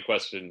a funny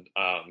question.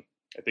 I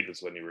think it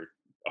was when you were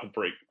on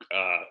break,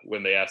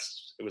 when they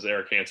asked, it was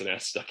Eric Hansen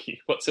asked Stuckey,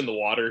 what's in the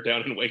water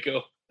down in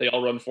Waco? They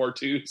all run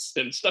 4.2s,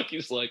 and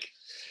Stuckey's like,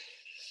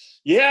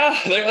 yeah,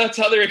 that's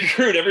how they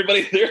recruit.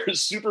 Everybody there is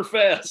super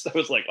fast. I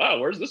was like, wow,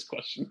 where's this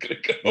question going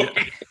to go?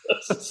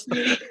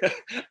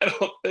 Yeah. I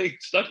don't think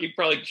Stuckey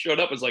probably showed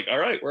up as like, all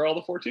right, we're all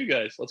the 4.2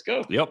 guys. Let's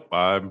go. Yep,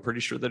 I'm pretty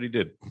sure that he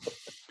did.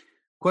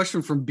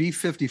 Question from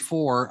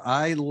B54.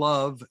 I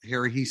love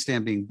Harry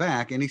Hiestand being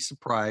back. Any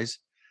surprise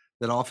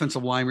that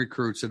offensive line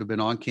recruits that have been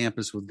on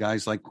campus with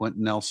guys like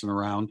Quentin Nelson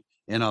around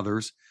and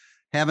others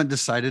haven't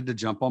decided to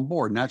jump on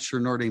board? Not sure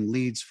Notre Dame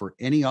leads for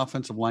any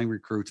offensive line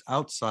recruits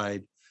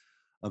outside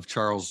of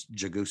Charles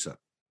Jagusa.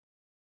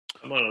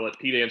 I'm going to let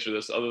Pete answer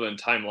this. Other than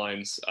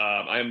timelines,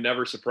 I am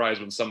never surprised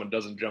when someone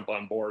doesn't jump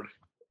on board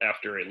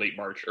after a late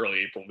March, early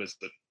April visit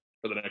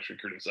for the next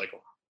recruiting cycle.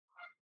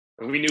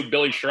 And we knew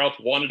Billy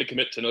Schrauth wanted to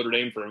commit to Notre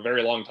Dame for a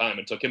very long time.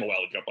 It took him a while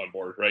to jump on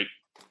board, right?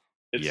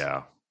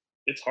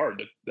 It's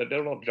hard. They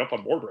don't all jump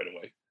on board right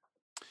away.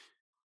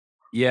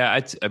 Yeah,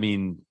 I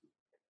mean,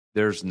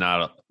 there's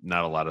not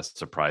a lot of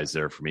surprise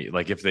there for me.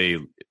 Like if they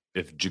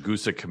if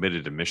Jagusa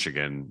committed to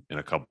Michigan in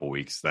a couple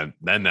weeks, then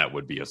that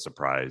would be a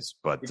surprise.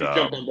 But We could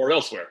jump on board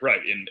elsewhere, right?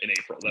 In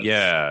April.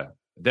 Yeah,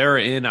 they're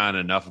in on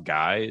enough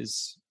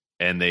guys,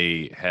 and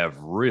they have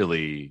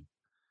really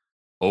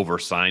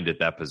oversigned at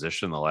that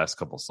position the last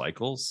couple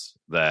cycles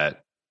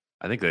that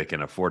I think they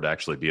can afford to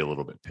actually be a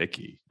little bit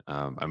picky.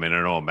 I mean,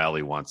 I know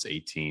O'Malley wants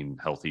 18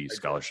 healthy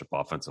scholarship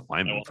offensive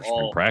linemen for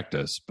spring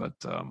practice, but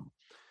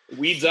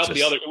weeds out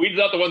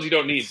the ones you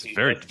don't need. It's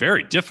very,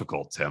 very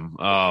difficult, Tim.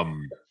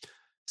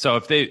 So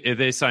if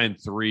they sign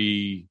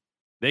 3,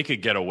 they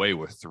could get away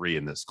with 3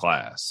 in this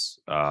class.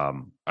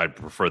 I'd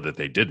prefer that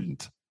they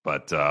didn't,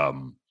 but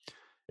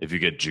if you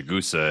get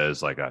Jagusa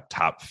as like a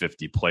top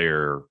 50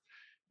 player,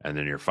 and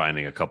then you're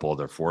finding a couple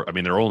other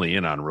they're only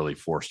in on really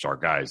 4-star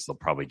guys. They'll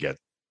probably get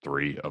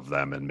 3 of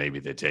them, and maybe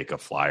they take a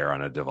flyer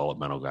on a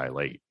developmental guy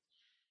late.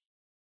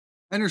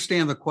 I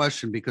understand the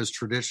question because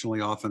traditionally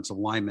offensive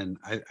linemen,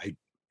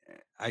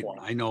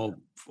 I know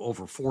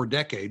over 4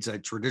 decades,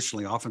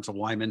 traditionally offensive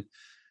linemen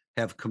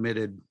have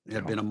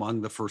been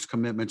among the first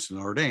commitments to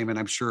Notre Dame. And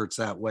I'm sure it's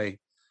that way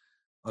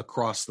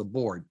across the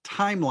board.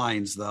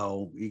 Timelines,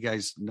 though, you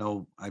guys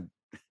know, I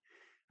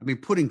mean,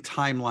 putting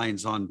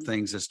timelines on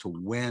things as to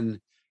when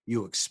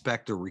you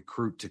expect a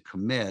recruit to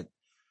commit.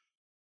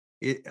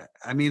 We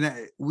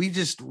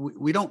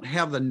don't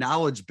have the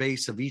knowledge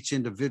base of each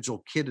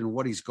individual kid and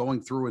what he's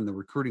going through in the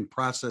recruiting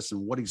process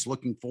and what he's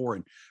looking for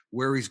and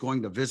where he's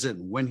going to visit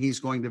and when he's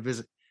going to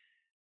visit.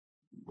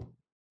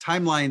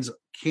 Timelines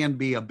can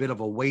be a bit of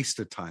a waste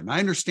of time. I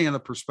understand the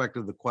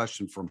perspective of the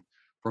question from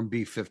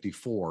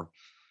B54.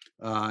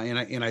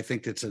 And I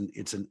think it's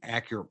an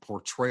accurate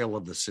portrayal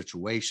of the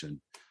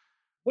situation.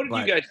 What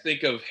did you guys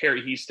think of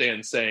Harry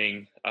Hiestand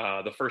saying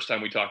the first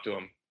time we talked to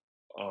him?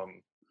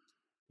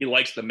 He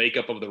likes the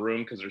makeup of the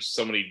room because there's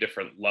so many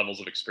different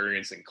levels of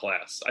experience in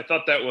class. I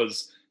thought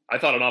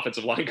an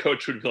offensive line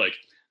coach would be like,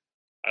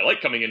 I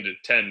like coming into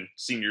 10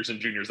 seniors and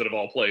juniors that have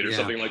all played or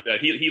something like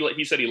that.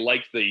 He said he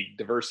liked the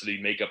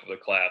diversity makeup of the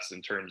class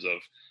in terms of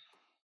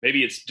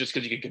maybe it's just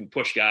because you can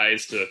push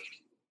guys to.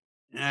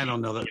 I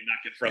don't know that. Not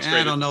get frustrated.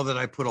 I don't know that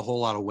I put a whole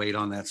lot of weight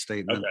on that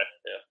statement. Okay,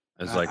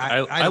 yeah. It's like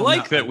I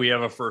like that we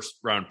have a first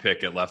round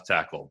pick at left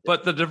tackle,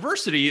 but the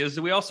diversity is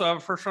that we also have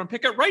a first round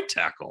pick at right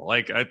tackle.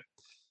 Like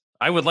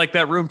I would like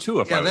that room too.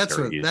 If I was that's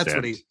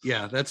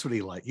what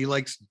he likes.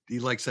 He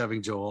likes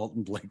having Joe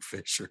Alton, Blake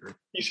Fisher.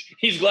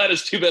 He's glad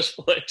his 2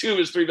 of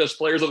his 3 best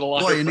players on the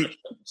line.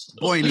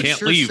 And he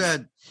sure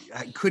said,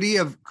 could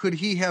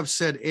he have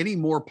said any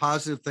more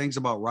positive things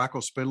about Rocco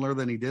Spindler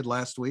than he did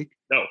last week?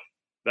 No,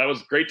 that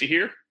was great to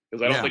hear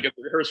because I don't think it's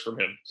rehearsed from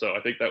him. So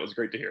I think that was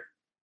great to hear.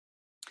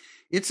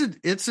 It's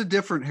a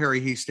different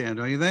Harry Hiestand,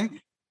 don't you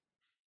think?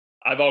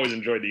 I've always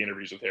enjoyed the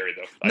interviews with Harry,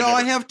 though.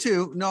 I have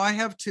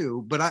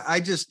too. But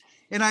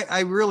I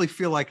really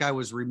feel like I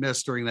was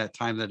remiss during that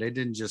time that I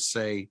didn't just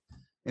say,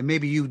 and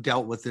maybe you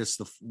dealt with this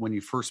when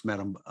you first met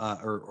him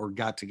or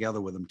got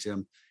together with him,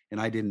 Tim, and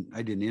I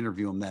didn't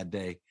interview him that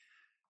day.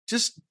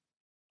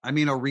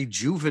 A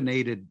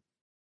rejuvenated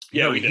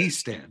Harry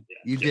Hiestand. Yeah.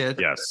 You did?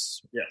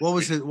 Yes. What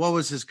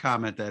was his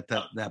comment at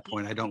that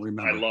point? I don't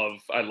remember.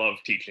 I love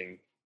teaching.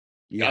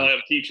 Yeah. I love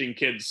teaching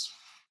kids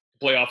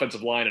play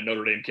offensive line, and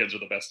Notre Dame kids are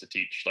the best to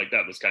teach. Like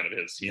that was kind of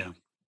his. You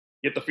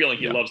get the feeling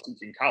he loves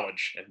teaching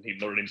college, and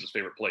Notre Dame's his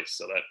favorite place,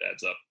 so that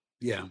adds up.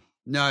 Yeah,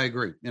 no, I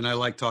agree, and I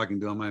like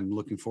talking to him. I'm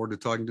looking forward to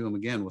talking to him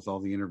again with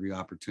all the interview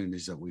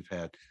opportunities that we've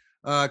had.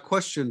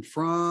 Question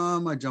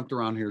from I jumped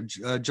around here.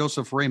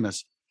 Joseph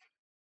Ramus,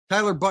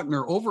 Tyler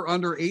Buckner over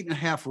under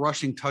 8.5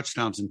 rushing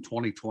touchdowns in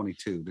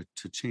 2022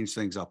 to change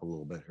things up a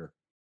little bit here.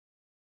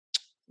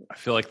 I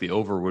feel like the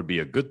over would be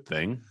a good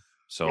thing,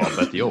 so I'll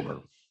bet the over.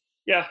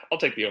 Yeah, I'll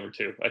take the over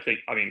too.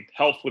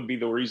 Health would be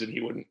the reason he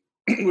wouldn't.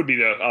 Would be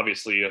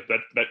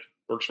that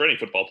works for any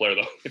football player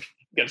though. If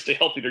you got to stay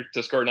healthy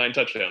to score 9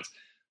 touchdowns,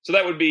 so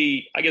that would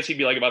be. I guess he'd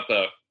be like about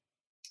the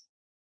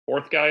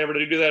 4th guy ever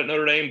to do that at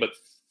Notre Dame, but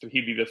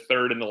he'd be the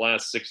 3rd in the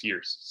last 6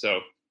 years. So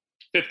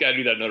 5th guy to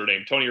do that at Notre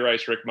Dame: Tony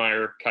Rice, Rick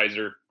Meyer,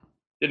 Kaiser.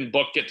 Didn't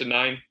Book get to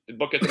 9? Did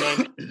Book get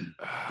to 9?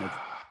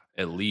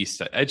 At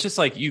least it's just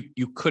like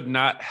you could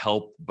not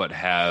help but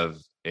have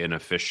an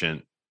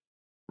efficient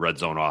red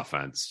zone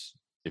offense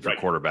if your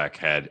quarterback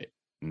had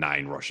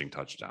 9 rushing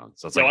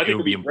touchdowns. So it's it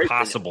would be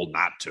impossible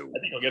not to. I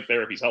think he'll get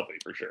there if he's healthy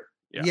for sure.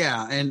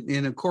 Yeah. And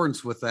in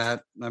accordance with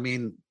that,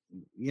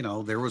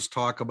 there was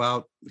talk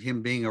about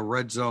him being a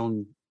red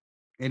zone,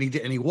 and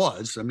he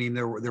was.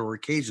 There were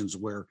occasions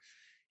where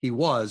he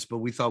was, but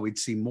we thought we'd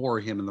see more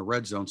of him in the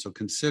red zone. So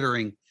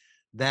considering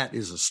that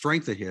is a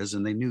strength of his,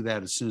 and they knew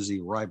that as soon as he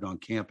arrived on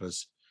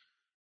campus,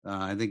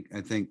 I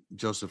think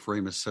Joseph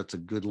Ramus sets a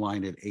good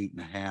line at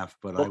 8.5.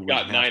 But I would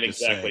got have 9 to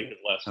exactly say,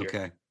 last year.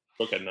 Okay.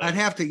 Look at 9.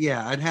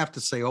 I'd have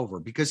to say over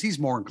because he's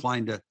more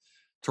inclined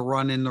to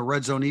run in the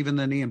red zone even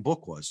than Ian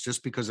Book was,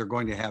 just because they're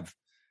going to have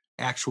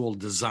actual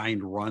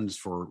designed runs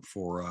for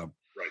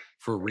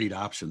read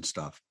option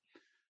stuff.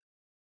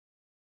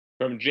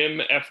 From Jim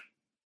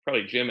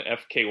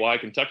FKY,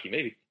 Kentucky,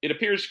 maybe. It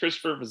appears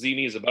Christopher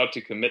Mazzini is about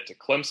to commit to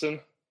Clemson.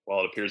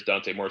 While it appears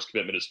Dante Moore's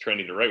commitment is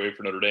trending the right way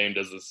for Notre Dame,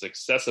 does the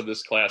success of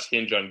this class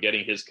hinge on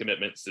getting his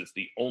commitment, since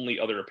the only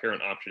other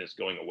apparent option is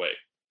going away?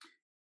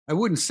 I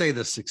wouldn't say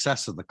the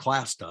success of the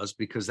class does,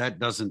 because that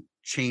doesn't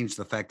change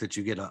the fact that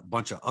you get a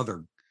bunch of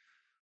other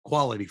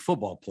quality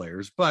football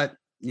players. But,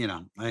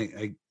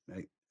 I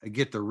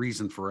get the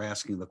reason for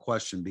asking the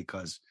question,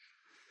 because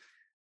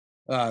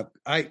I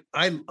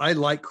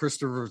like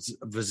Christopher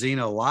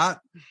Vezina a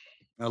lot.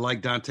 I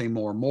like Dante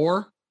Moore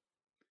more.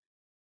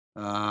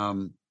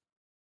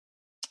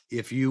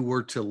 If you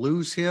were to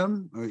lose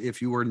him, or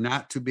if you were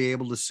not to be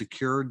able to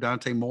secure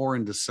Dante Moore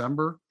in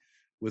December,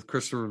 with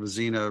Christopher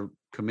Vezina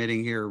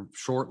committing here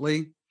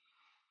shortly,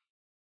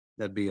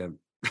 that'd be a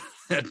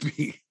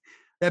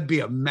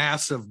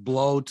massive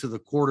blow to the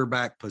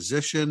quarterback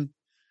position.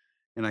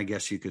 And I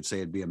guess you could say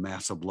it'd be a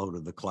massive blow to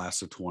the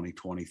class of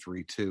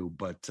 2023 too.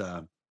 But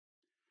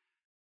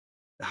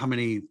how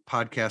many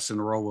podcasts in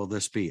a row will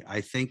this be?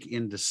 I think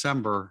in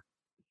December,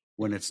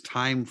 when it's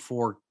time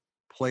for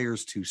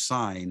players to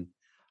sign,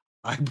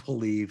 I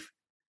believe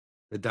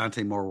that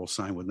Dante Moore will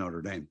sign with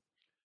Notre Dame.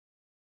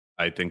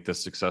 I think the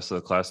success of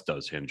the class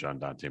does hinge on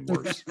Dante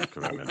Moore's I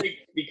commitment. think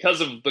because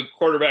of the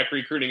quarterback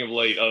recruiting of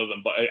late,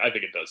 I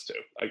think it does too.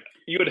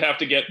 You would have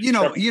to get You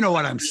know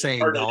what I'm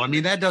saying, though. I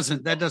mean, that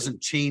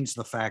doesn't change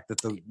the fact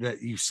that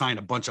that you sign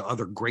a bunch of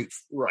other great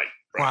right.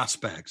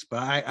 prospects.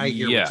 But I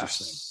hear what you're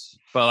saying.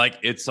 But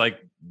it's like,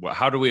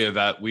 how do we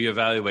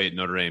evaluate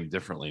Notre Dame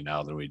differently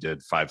now than we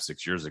did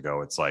 5-6 years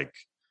ago? It's like,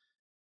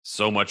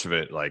 so much of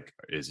it, like,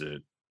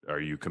 are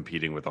you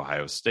competing with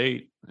Ohio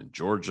State and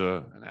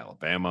Georgia and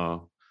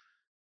Alabama?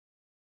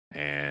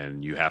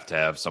 And you have to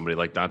have somebody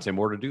like Dante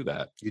Moore to do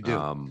that. You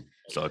do.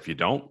 So if you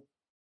don't,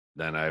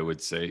 then I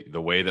would say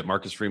the way that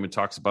Marcus Freeman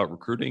talks about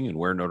recruiting and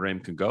where Notre Dame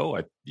can go,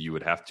 you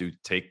would have to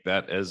take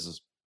that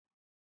as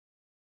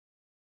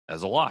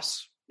a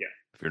loss. Yeah.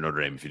 If you're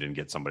Notre Dame, if you didn't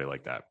get somebody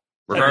like that,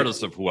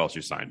 regardless of who else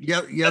you signed.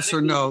 Yeah. Yes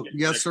or no?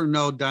 Yes or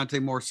no? Dante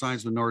Moore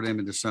signs with Notre Dame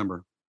in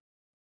December.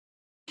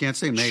 Can't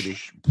say maybe.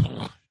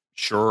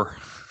 Sure.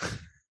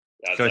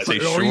 Can I say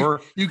Or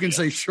sure? You can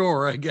say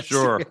sure, I guess.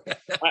 Sure.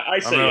 I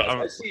say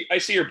yes. I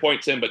see your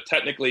point, Tim, but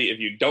technically, if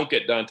you don't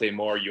get Dante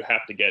Moore, you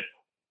have to get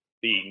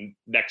the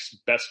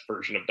next best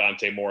version of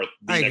Dante Moore.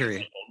 I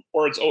agree.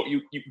 Or it's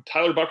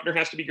Tyler Buckner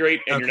has to be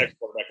great, and your next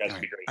quarterback has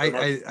to be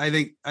great.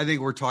 I think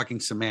we're talking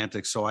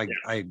semantics, so I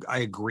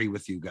agree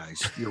with you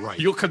guys. You're right.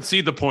 You'll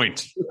concede the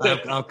point.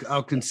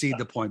 I'll concede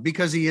the point,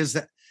 because he is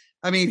that.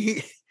 I mean,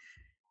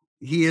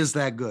 he is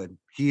that good.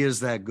 He is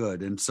that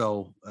good. And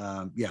so,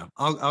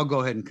 I'll go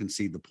ahead and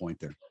concede the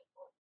point there.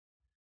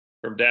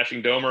 From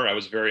Dashing Domer, I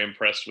was very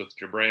impressed with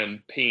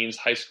Jabran Payne's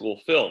high school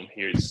film.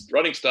 His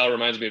running style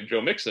reminds me of Joe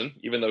Mixon,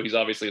 even though he's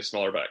obviously a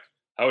smaller back.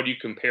 How would you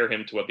compare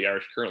him to what the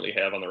Irish currently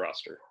have on the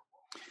roster?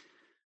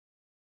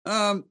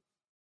 I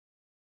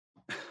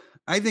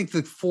think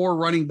the 4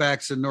 running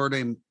backs that Notre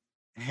Dame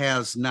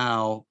has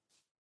now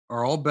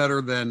are all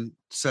better than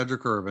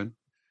Cedric Irvin.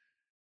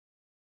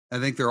 I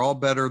think they're all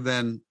better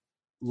than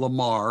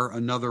Lamar,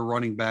 another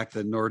running back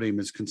that Notre Dame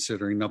is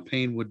considering. Now,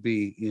 Payne would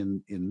be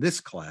in this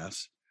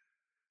class.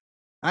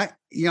 I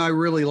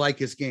really like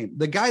his game.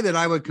 The guy that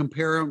I would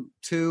compare him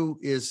to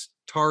is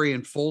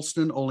Tarian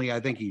Folston, only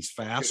I think he's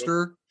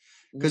faster,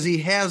 because he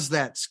has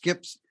that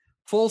skips.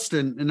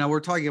 Folston, and now we're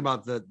talking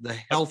about the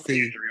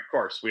healthy, of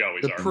course, we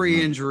always the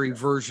pre-injury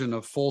version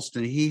of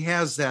Folston. He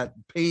has that.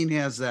 Payne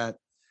has that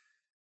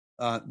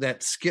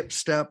skip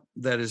step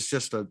that is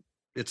just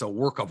it's a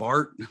work of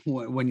art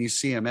when you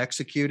see him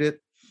execute it.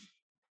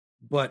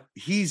 But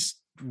he's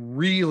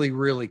really,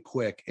 really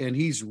quick, and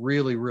he's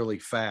really, really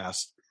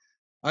fast.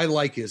 I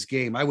like his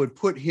game. I would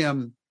put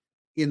him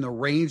in the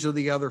range of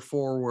the other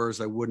 4,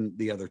 whereas I wouldn't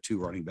the other 2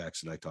 running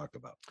backs that I talked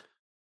about.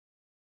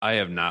 I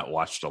have not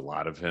watched a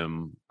lot of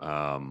him,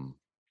 but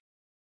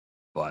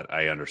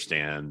I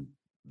understand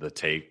the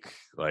take.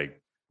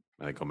 Like,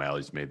 I think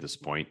O'Malley's made this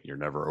point. You're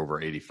never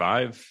over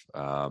 85,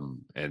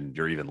 and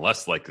you're even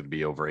less likely to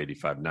be over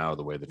 85 now,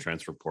 the way the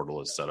transfer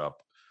portal is set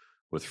up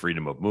with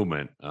freedom of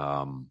movement.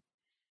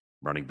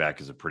 Running back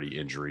is a pretty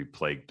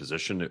injury-plagued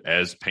position,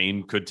 as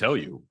Payne could tell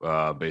you,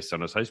 based on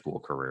his high school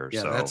career.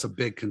 Yeah, so that's a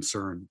big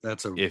concern.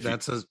 That's a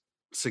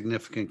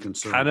significant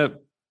concern.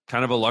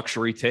 Kind of a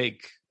luxury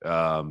take.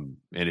 And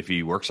if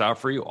he works out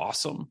for you,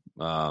 awesome.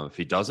 If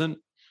he doesn't,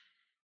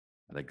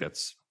 I think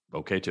that's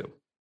okay too.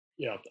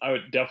 Yeah,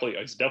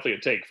 it's definitely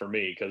a take for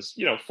me, because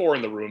 4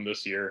 in the room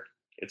this year,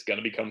 it's going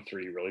to become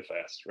 3 really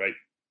fast, right?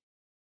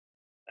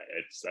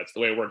 That's the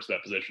way it works in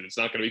that position. It's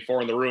not going to be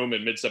 4 in the room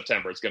in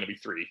mid-September. It's going to be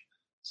 3.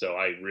 So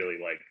I really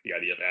like the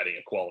idea of adding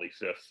a quality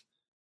 5th.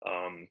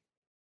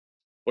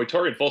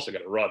 Torian Folston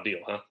got a raw deal,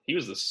 huh? He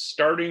was the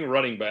starting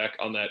running back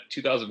on that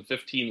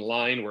 2015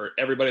 line where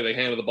everybody they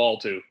handed the ball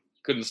to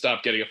couldn't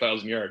stop getting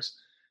 1,000 yards.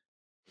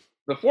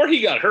 Before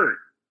he got hurt,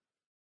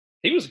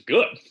 he was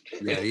good.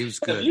 Yeah, he was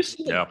good. You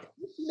seen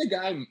the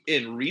guy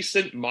in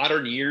recent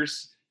modern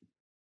years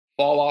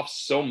fall off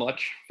so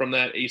much from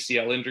that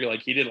ACL injury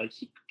like he did? Like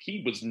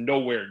he was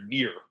nowhere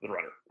near the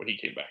runner when he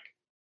came back.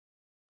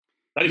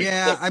 Not even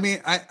Yeah, close. I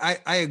mean,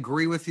 I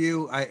agree with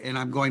you. And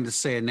I'm going to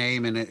say a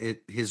name, and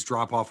his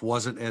drop off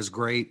wasn't as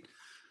great.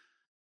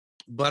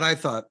 But I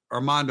thought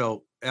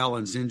Armando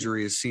Allen's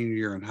injury his senior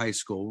year in high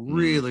school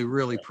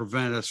really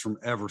prevented us from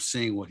ever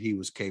seeing what he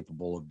was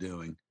capable of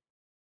doing.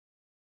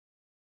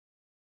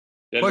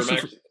 Denver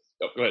Max.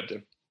 Go ahead,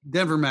 Tim.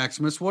 Denver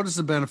Maximus, what is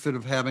the benefit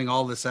of having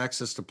all this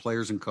access to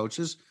players and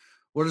coaches?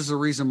 What is the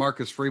reason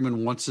Marcus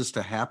Freeman wants this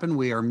to happen?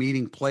 We are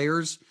meeting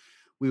players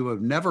we would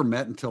have never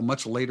met until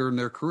much later in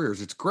their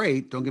careers. It's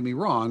great, don't get me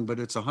wrong, but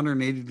it's a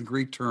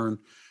 180-degree turn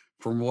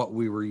from what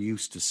we were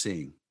used to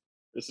seeing.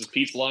 This is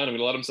Pete's line. I'm going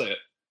to let him say it.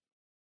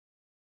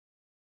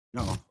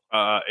 No.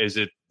 Is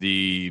it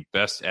the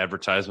best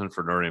advertisement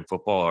for Notre Dame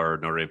football or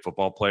Notre Dame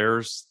football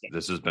players? Yeah.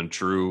 This has been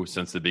true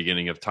since the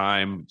beginning of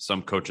time.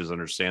 Some coaches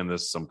understand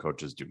this. Some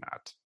coaches do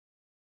not.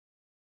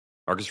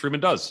 Marcus Freeman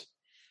does.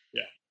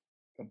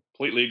 Yeah,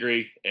 completely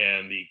agree.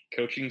 And the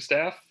coaching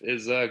staff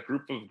is a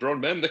group of grown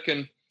men that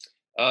can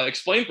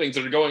explain things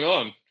that are going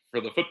on for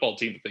the football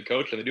team that they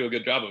coach, and they do a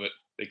good job of it.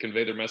 They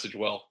convey their message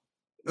well.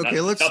 Okay,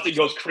 nothing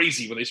goes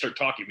crazy when they start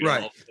talking.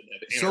 Right.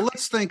 So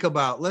let's think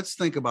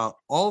about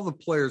all the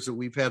players that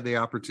we've had the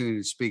opportunity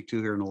to speak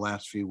to here in the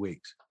last few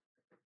weeks.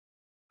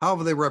 How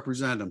have they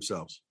represented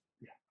themselves?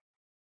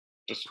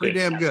 Just pretty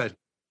damn good.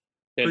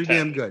 Fantastic. Pretty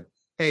damn good.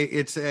 Hey,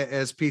 it's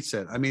as Pete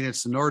said. I mean,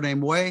 it's the Notre Dame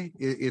way.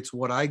 It's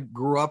what I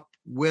grew up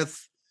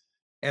with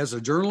as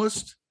a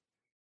journalist,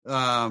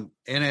 and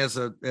as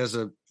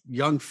a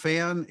young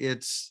fan.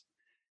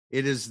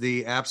 It is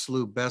the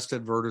absolute best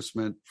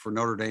advertisement for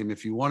Notre Dame.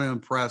 If you want to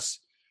impress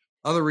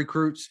other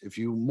recruits, if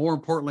you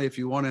want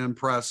to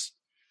impress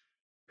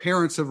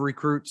parents of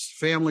recruits,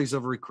 families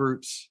of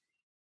recruits,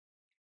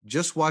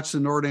 just watch the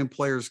Notre Dame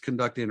players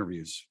conduct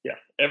interviews. Yeah,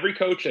 every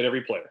coach and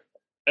every player,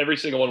 every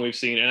single one we've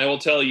seen. And I will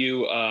tell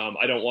you,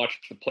 I don't watch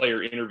the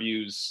player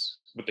interviews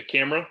with the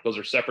camera. Those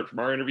are separate from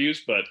our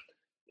interviews. But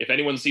if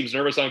anyone seems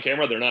nervous on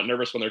camera, they're not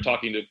nervous when they're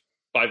talking to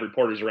 5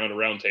 reporters around a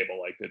round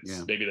table. Like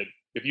maybe that.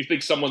 If you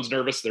think someone's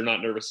nervous, they're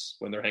not nervous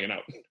when they're hanging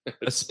out.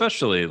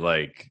 Especially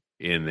like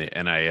in the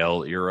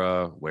NIL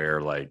era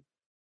where like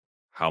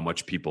how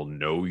much people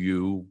know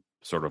you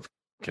sort of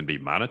can be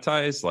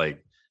monetized.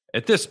 Like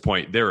at this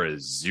point, there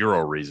is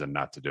zero reason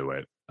not to do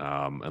it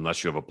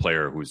unless you have a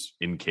player who's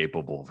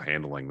incapable of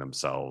handling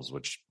themselves,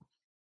 which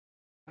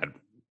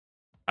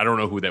I don't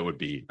know who that would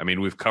be. I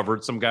mean, we've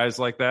covered some guys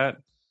like that.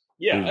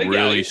 Yeah. Who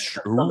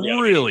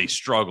really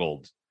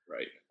struggled.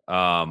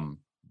 Right.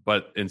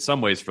 But in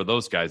some ways, for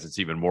those guys, it's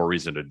even more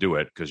reason to do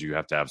it because you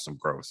have to have some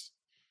growth.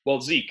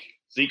 Well, Zeke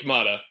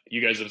Mata,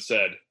 you guys have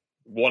said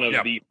one of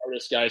the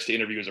hardest guys to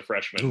interview as a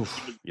freshman.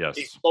 Yes,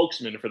 a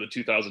spokesman for the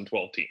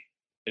 2012 team.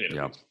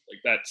 Like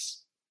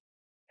that's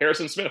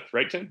Harrison Smith,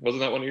 right, Tim? Wasn't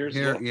that one of yours?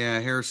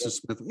 Yeah, Harrison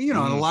Smith. You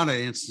know, in a lot of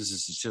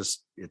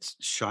instances, it's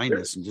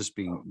shyness and just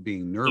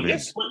being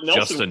nervous.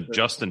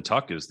 Justin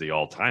Tuck is the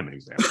all-time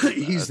example.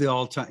 He's the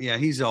all-time. Yeah,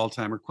 he's the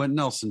all-timer. Quentin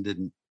Nelson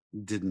didn't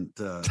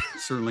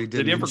certainly didn't.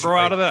 Did he ever grow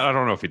out of that? I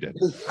don't know if he did.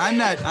 I'm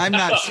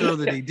not sure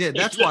that he did.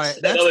 That's why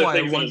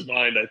I wondered, his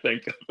mind, I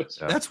think.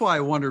 That's why I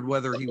wondered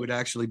whether he would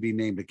actually be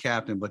named a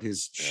captain, but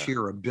his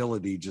sheer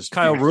ability just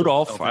Kyle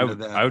Rudolph.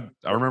 I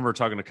remember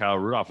talking to Kyle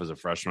Rudolph as a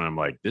freshman. I'm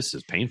like, this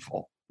is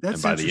painful. That's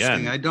and by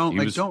interesting. The end, I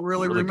don't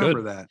really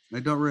remember good. that. I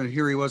don't really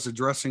hear he was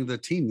addressing the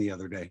team the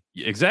other day.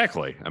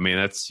 Exactly. I mean,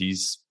 that's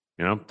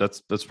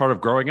part of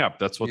growing up.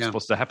 That's what's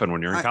supposed to happen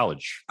when you're in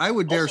college. I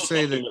would dare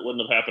say that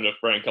wouldn't have happened if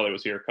Brian Kelly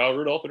was here. Kyle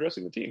Rudolph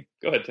addressing the team.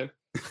 Go ahead, Tim.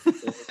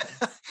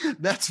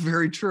 That's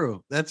very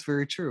true.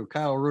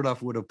 Kyle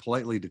Rudolph would have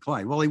politely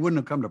declined. Well, he wouldn't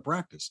have come to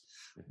practice.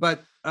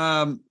 But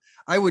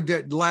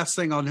last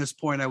thing on his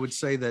point, I would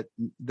say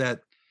that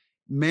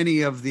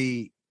many of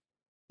the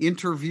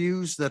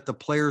interviews that the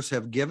players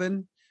have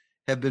given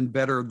have been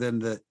better than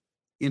the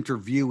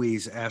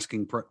interviewees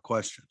asking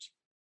questions.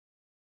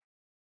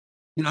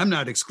 And I'm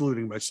not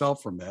excluding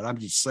myself from that. I'm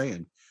just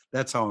saying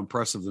that's how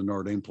impressive the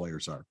Notre Dame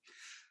players are.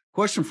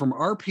 Question from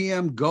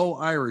RPM Go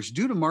Irish.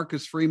 Due to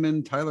Marcus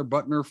Freeman, Tyler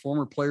Buckner,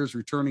 former players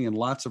returning, and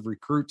lots of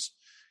recruits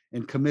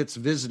and commits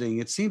visiting,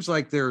 it seems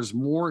like there's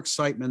more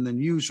excitement than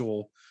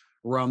usual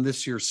around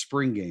this year's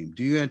spring game.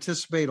 Do you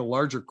anticipate a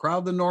larger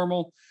crowd than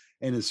normal?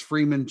 And is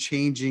Freeman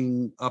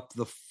changing up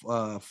the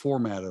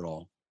format at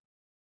all?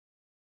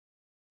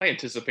 I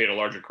anticipate a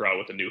larger crowd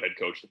with a new head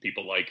coach that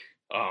people like.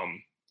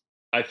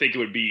 I think it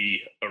would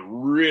be a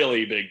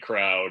really big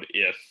crowd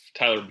if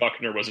Tyler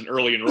Buckner was an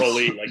early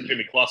enrollee like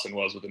Jimmy Clausen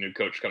was with a new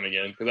coach coming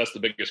in, because that's the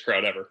biggest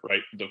crowd ever,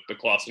 right? The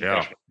Clausen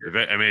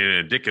freshman. I mean,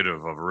 indicative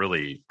of a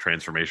really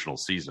transformational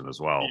season as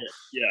well.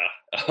 Yeah.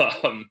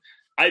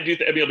 I do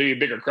think it'll be a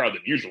bigger crowd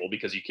than usual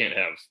because you can't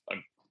have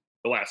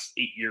the last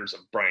 8 years of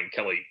Brian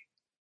Kelly.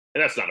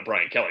 And that's not a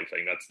Brian Kelly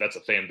thing. That's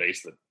a fan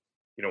base that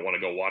you don't want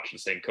to go watch the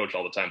same coach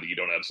all the time that you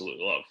don't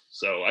absolutely love.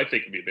 So I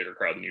think it'd be a bigger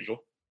crowd than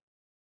usual.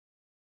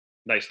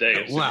 Nice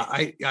day. Well,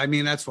 I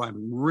mean, that's why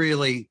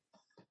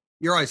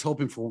you're always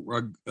hoping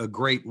for a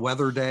great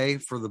weather day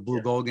for the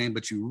Blue Gold game,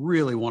 but you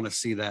really want to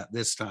see that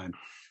this time.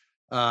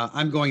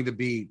 I'm going to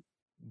be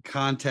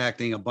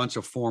contacting a bunch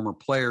of former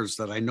players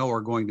that I know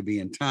are going to be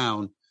in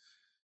town.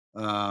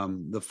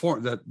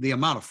 The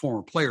amount of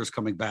former players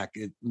coming back,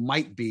 it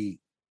might be,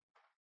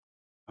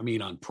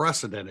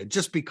 unprecedented,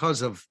 just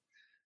because of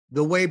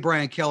the way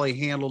Brian Kelly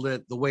handled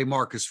it, the way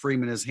Marcus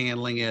Freeman is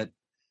handling it,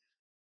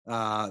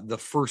 the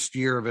first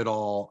year of it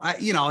all.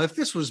 If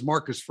this was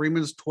Marcus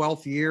Freeman's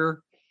 12th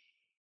year,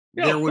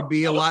 there would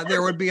be a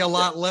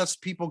lot less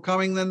people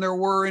coming than there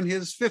were in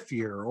his 5th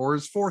year or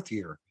his 4th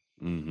year.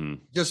 Mm-hmm.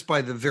 Just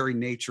by the very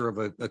nature of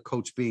a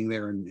coach being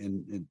there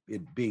and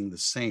it being the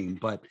same.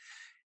 But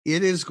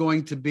it is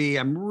going to be,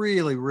 I'm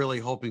really, really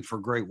hoping for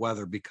great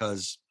weather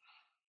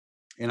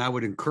and I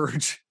would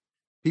encourage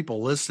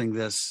people listening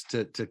this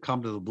to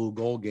come to the Blue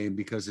Gold game,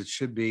 because it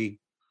should be,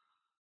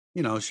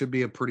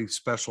 a pretty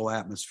special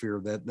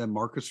atmosphere that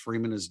Marcus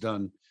Freeman has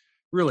done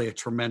really a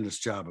tremendous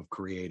job of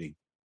creating.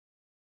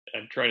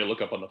 I'm trying to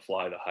look up on the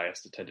fly the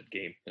highest attended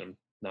game. And I'm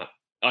not,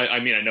 I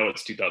know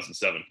it's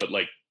 2007, but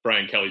like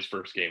Brian Kelly's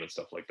first game and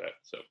stuff like that.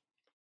 So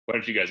why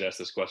don't you guys ask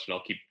this question?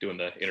 I'll keep doing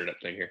the internet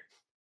thing here.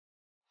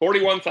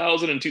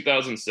 41,000 in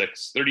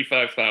 2006,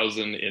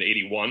 35,000 in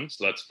 81.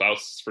 So that's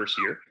Faust's first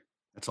year.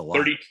 That's a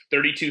lot.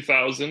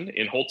 32,000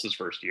 in Holtz's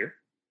first year.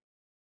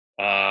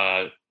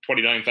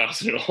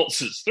 29,000 in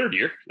Holtz's third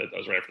year. That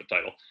was right after the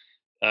title.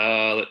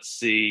 Let's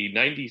see,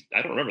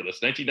 I don't remember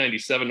this.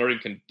 1997, Notre Dame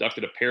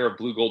conducted a pair of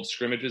Blue Gold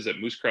scrimmages at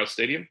Moose Krause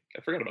Stadium.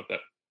 I forgot about that.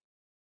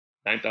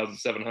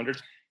 9,700.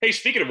 Hey,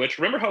 speaking of which,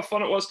 remember how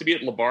fun it was to be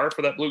at LeBar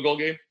for that Blue Gold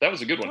game? That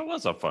was a good one. That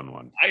was a fun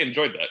one. I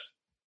enjoyed that.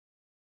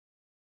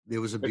 It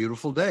was a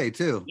beautiful day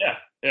too.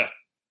 Yeah.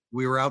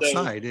 We were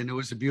outside and it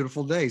was a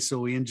beautiful day, so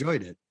we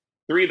enjoyed it.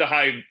 Three of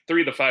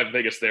the 5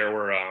 biggest there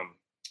were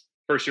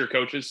first year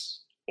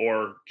coaches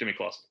or Jimmy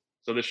Clausen.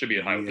 So this should be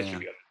a high. This should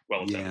be a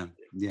well attended.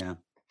 Yeah.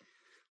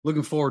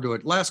 Looking forward to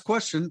it. Last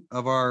question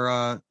of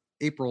our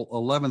April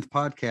 11th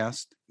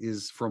podcast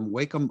is from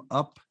Wakem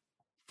Up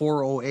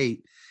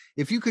 408.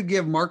 If you could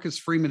give Marcus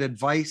Freeman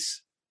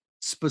advice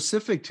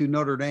specific to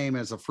Notre Dame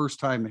as a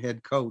first-time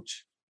head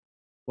coach,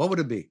 what would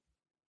it be?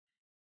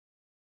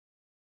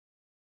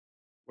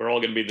 We're all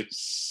going to be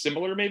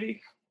similar,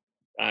 maybe.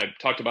 I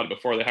talked about it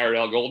before. They hired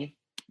Al Golden.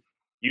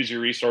 Use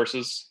your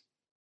resources.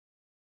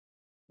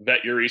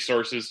 Vet your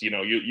resources.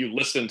 You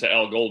listen to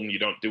Al Golden. You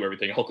don't do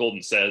everything Al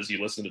Golden says.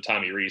 You listen to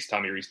Tommy Rees.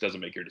 Tommy Rees doesn't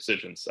make your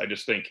decisions. I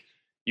just think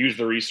use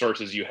the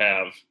resources you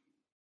have,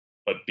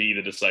 but be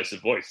the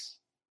decisive voice.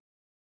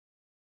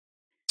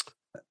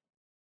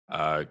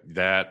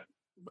 That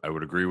I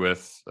would agree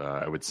with.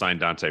 I would sign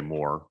Dante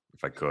Moore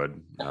if I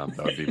could.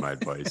 That would be my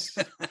advice.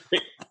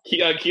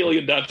 Keon Keeley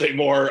and Dante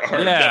Moore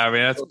are. Yeah,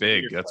 that's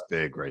big. That's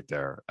big right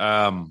there.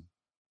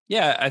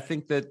 I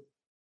think that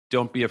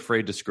don't be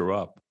afraid to screw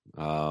up.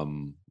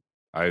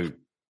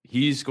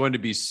 He's going to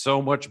be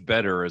so much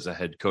better as a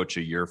head coach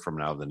a year from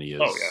now than he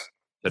is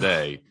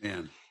today. Oh,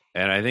 man.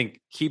 And I think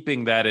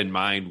keeping that in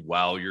mind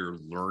while you're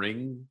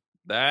learning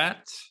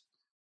that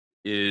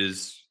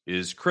is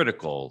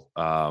critical,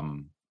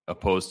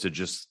 opposed to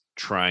just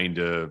trying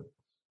to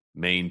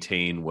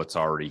maintain what's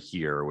already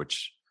here,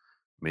 which,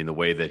 the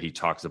way that he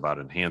talks about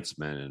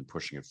enhancement and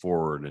pushing it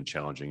forward and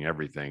challenging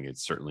everything, it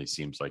certainly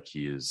seems like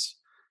he's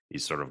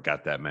sort of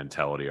got that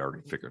mentality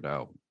already figured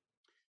out.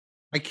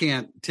 I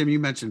can't, Tim, you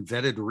mentioned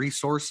vetting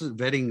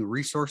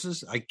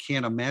resources. I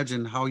can't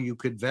imagine how you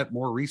could vet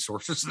more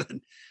resources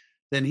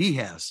than he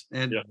has.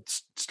 And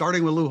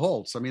starting with Lou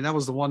Holtz, that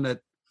was the one that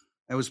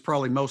I was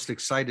probably most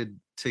excited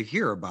to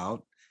hear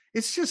about.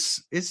 It's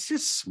just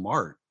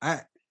smart.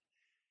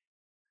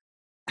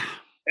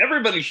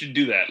 Everybody should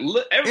do that.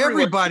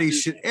 Everybody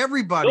should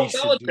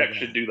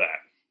do that.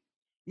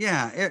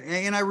 Yeah,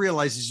 and I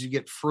realize as you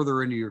get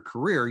further into your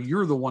career,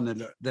 you're the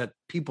one that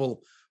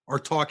people are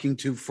talking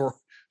to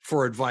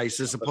for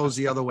advice as opposed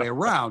to the other way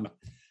around.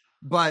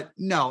 But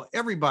no,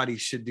 everybody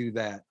should do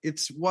that.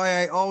 It's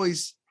why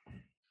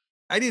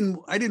I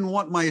didn't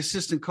want my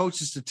assistant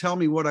coaches to tell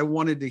me what I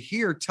wanted to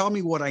hear. Tell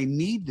me what I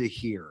need to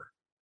hear.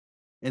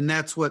 And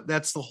that's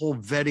the whole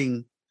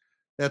vetting.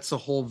 That's the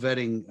whole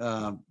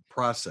vetting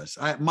process.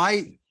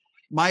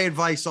 My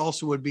advice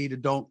also would be to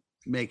don't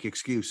make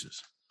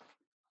excuses.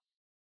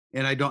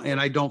 And I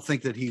don't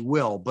think that he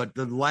will. But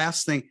the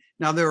last thing,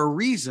 now there are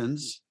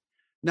reasons.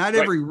 Not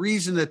every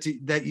reason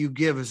that you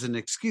give is an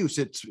excuse.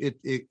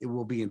 It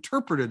will be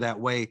interpreted that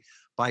way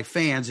by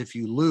fans. If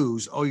you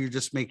lose, you're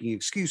just making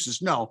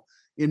excuses. No,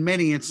 in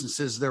many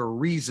instances, there are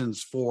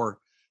reasons for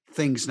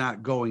things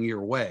not going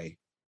your way.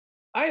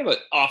 I have an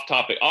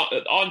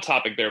on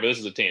topic there, but this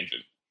is a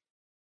tangent.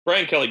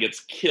 Brian Kelly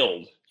gets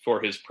killed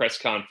for his press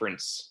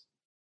conference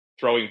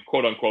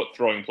quote unquote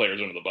throwing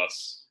players under the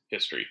bus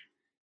history.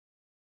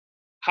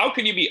 How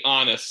can you be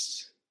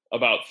honest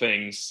about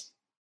things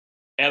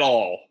at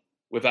all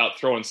without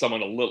throwing someone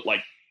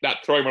not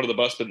throwing them under the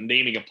bus, but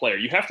naming a player?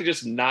 You have to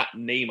just not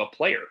name a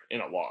player in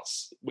a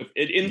loss.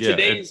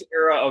 Today's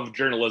era of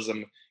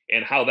journalism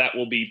and how that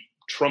will be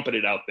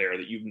trumpeted out there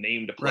that you've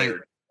named a player in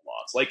a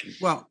loss.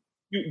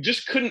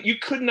 You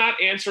could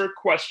not answer a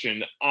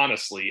question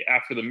honestly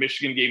after the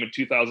Michigan game in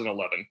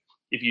 2011.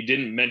 if you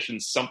didn't mention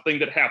something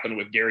that happened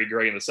with Gary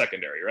Gray in the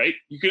secondary, right?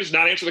 You could just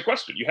not answer the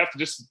question. You have to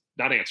just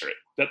not answer it.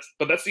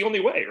 That's the only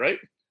way, right?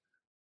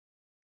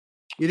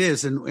 It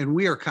is. And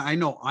we are, I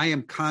know I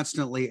am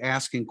constantly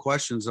asking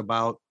questions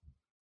about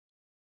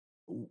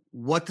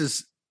what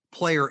does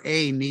player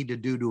A need to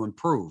do to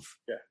improve?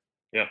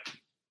 Yeah.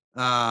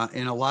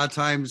 And a lot of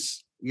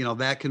times,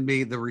 that can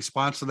be, the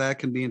response to that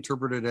can be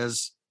interpreted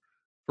as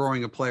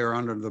throwing a player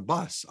under the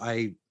bus.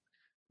 I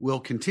will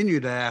continue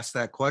to ask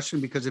that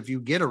question because if you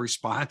get a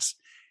response,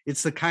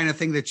 it's the kind of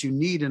thing that you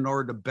need in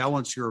order to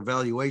balance your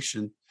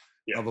evaluation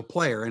of a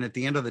player. And at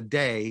the end of the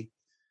day,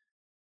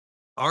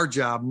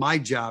 my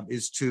job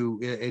is to,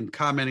 in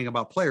commenting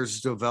about players,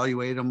 is to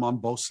evaluate them on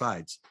both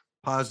sides,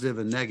 positive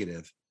and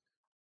negative.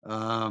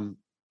 And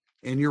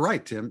you're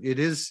right, Tim,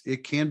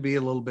 it can be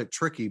a little bit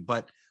tricky,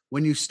 but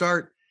when you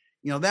start,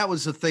 that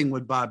was the thing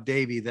with Bob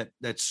Davie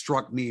that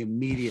struck me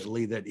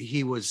immediately, that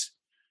he was,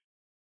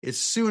 as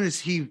soon as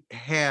he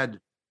had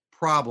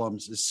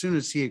problems, as soon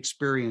as he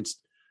experienced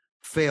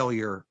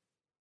failure,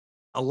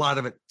 a lot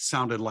of it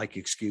sounded like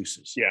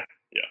excuses. Yeah.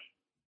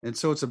 And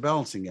so it's a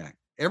balancing act.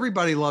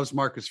 Everybody loves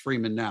Marcus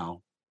Freeman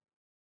now.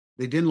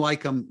 They didn't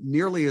like him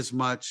nearly as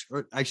much,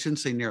 or I shouldn't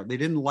say nearly. They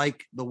didn't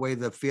like the way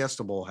the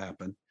Fiesta Bowl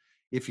happened.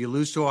 If you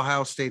lose to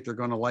Ohio State, they're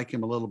going to like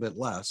him a little bit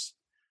less.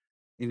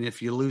 And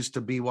if you lose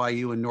to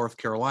BYU and North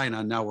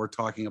Carolina, now we're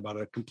talking about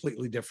a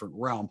completely different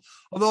realm.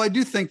 Although I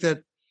do think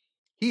that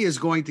he is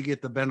going to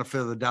get the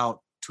benefit of the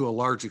doubt to a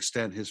large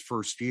extent his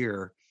first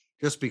year,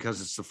 just because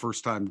it's the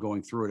first time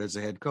going through it as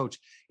a head coach,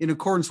 in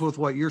accordance with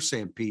what you're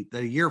saying, Pete,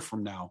 that a year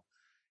from now,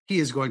 he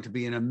is going to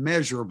be an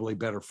immeasurably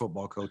better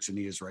football coach than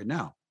he is right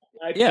now.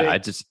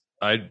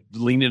 I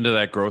lean into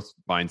that growth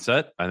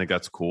mindset. I think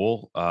that's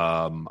cool.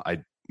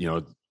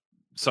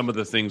 Some of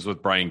the things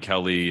with Brian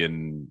Kelly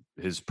and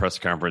his press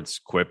conference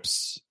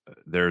quips,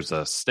 there's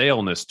a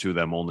staleness to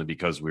them only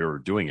because we were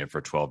doing it for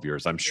 12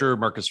 years. I'm sure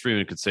Marcus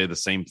Freeman could say the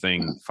same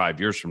thing 5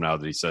 years from now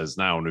that he says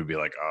now, and we'd be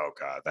like, oh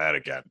God, that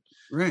again.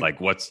 Right.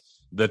 Like, what's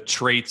the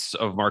traits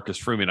of Marcus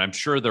Freeman? I'm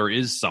sure there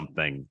is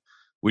something.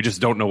 We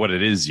just don't know what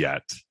it is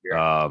yet.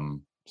 Yeah.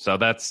 So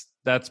that's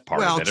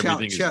part of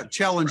it.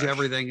 Challenge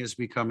everything is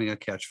becoming a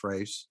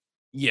catchphrase.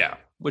 Yeah.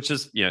 Which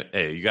is,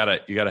 hey, you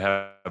gotta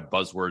have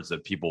buzzwords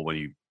that people, when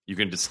you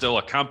can distill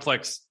a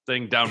complex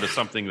thing down to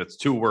something that's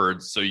 2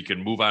 words so you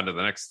can move on to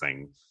the next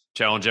thing.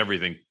 Challenge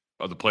everything.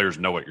 The players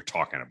know what you're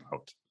talking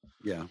about.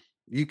 Yeah.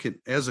 You can,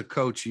 as a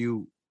coach,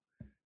 you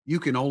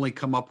can only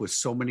come up with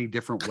so many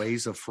different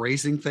ways of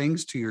phrasing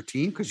things to your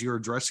team because you're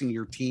addressing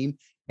your team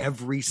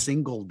every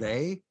single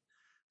day.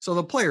 So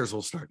the players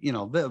will start,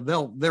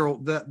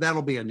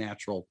 that'll be a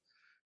natural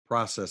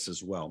process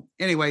as well.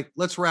 Anyway,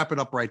 let's wrap it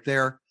up right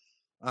there.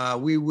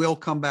 We will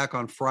come back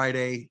on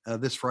Friday,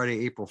 this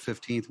Friday, April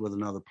 15th, with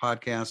another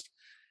podcast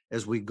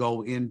as we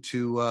go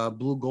into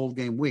Blue Gold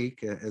Game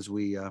week. As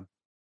we are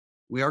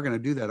going to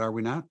do that, are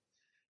we not?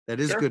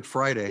 That is sure. Good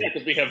Friday. Yeah,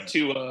 because we have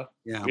two.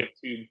 We have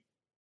 2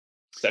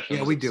 sessions.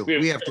 Yeah, we do.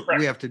 We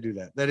have to do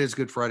that. That is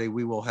Good Friday.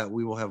 We will have a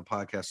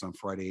podcast on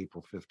Friday,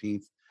 April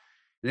 15th.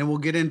 And then we'll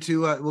get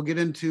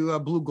into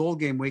Blue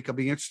Gold Game week. I'll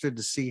be interested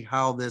to see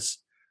how this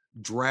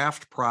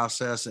draft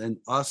process and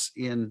us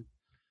in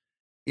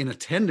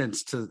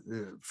attendance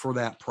for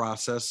that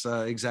process,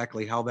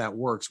 exactly how that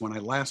works. When I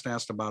last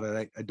asked about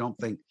it, I don't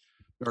think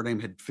Notre Dame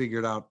had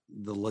figured out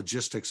the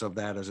logistics of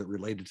that as it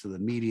related to the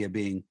media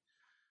being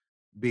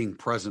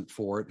present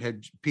for it.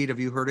 Pete, have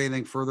you heard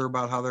anything further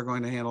about how they're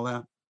going to handle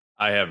that?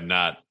 I have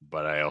not,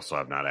 but I also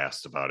have not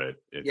asked about it.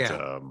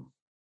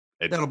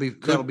 That'll be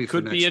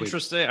could be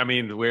interesting. I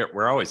mean,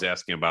 we're always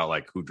asking about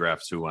like who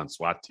drafts who on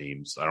SWAT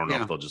teams. I don't know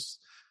if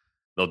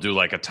they'll do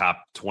like a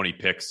top 20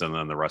 picks and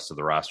then the rest of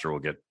the roster will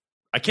get.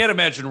 I can't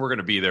imagine we're going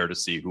to be there to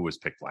see who was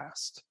picked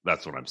last.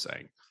 That's what I'm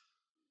saying.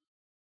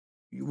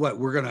 What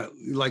we're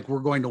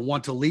going to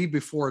want to leave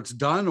before it's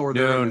done, or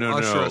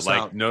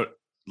no.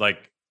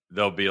 Like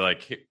they'll be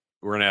like,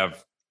 we're going to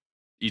have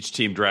each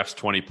team drafts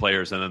 20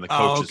 players and then the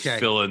coaches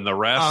fill in the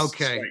rest.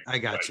 Okay, right. I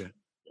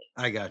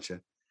got you.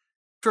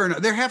 Fair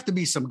enough. There have to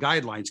be some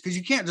guidelines because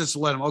you can't just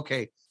let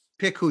them,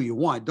 pick who you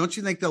want. Don't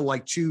you think they'll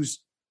choose,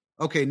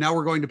 now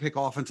we're going to pick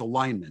offensive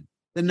linemen.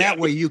 Then that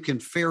way you can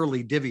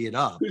fairly divvy it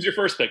up. Who's your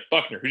first pick?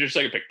 Buckner. Who's your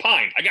second pick?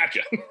 Pine. I got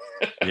you.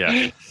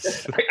 Yeah.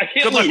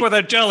 Good luck with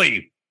that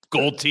jelly,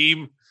 Gold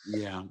team.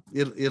 Yeah,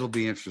 it'll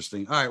be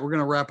interesting. All right, we're going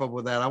to wrap up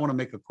with that. I want to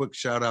make a quick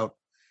shout out,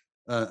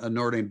 a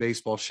Notre Dame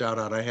baseball shout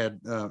out. I had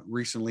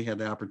recently had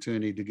the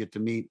opportunity to get to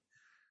meet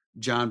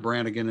John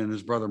Brannigan and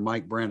his brother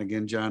Mike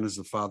Brannigan. John is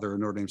the father of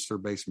Notre Dame's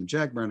third baseman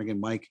Jack Brannigan.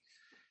 Mike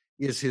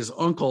is his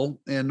uncle,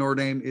 and Notre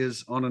Dame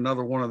is on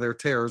another one of their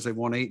tears. They've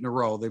won 8 in a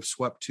row. They've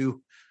swept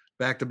 2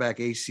 back-to-back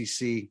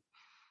ACC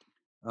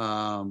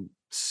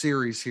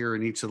series here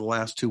in each of the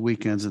last 2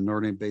 weekends, and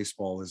Notre Dame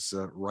baseball is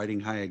riding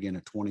high again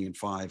at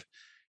 20-5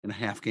 and a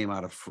half game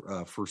out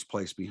of first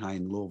place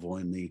behind Louisville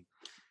in the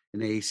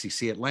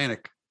ACC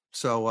Atlantic.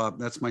 So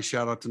that's my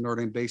shout out to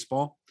Notre Dame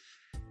baseball.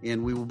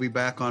 And we will be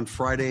back on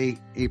Friday,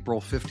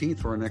 April 15th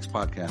for our next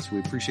podcast. We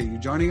appreciate you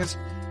joining us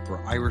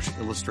for Irish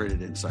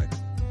Illustrated Insider.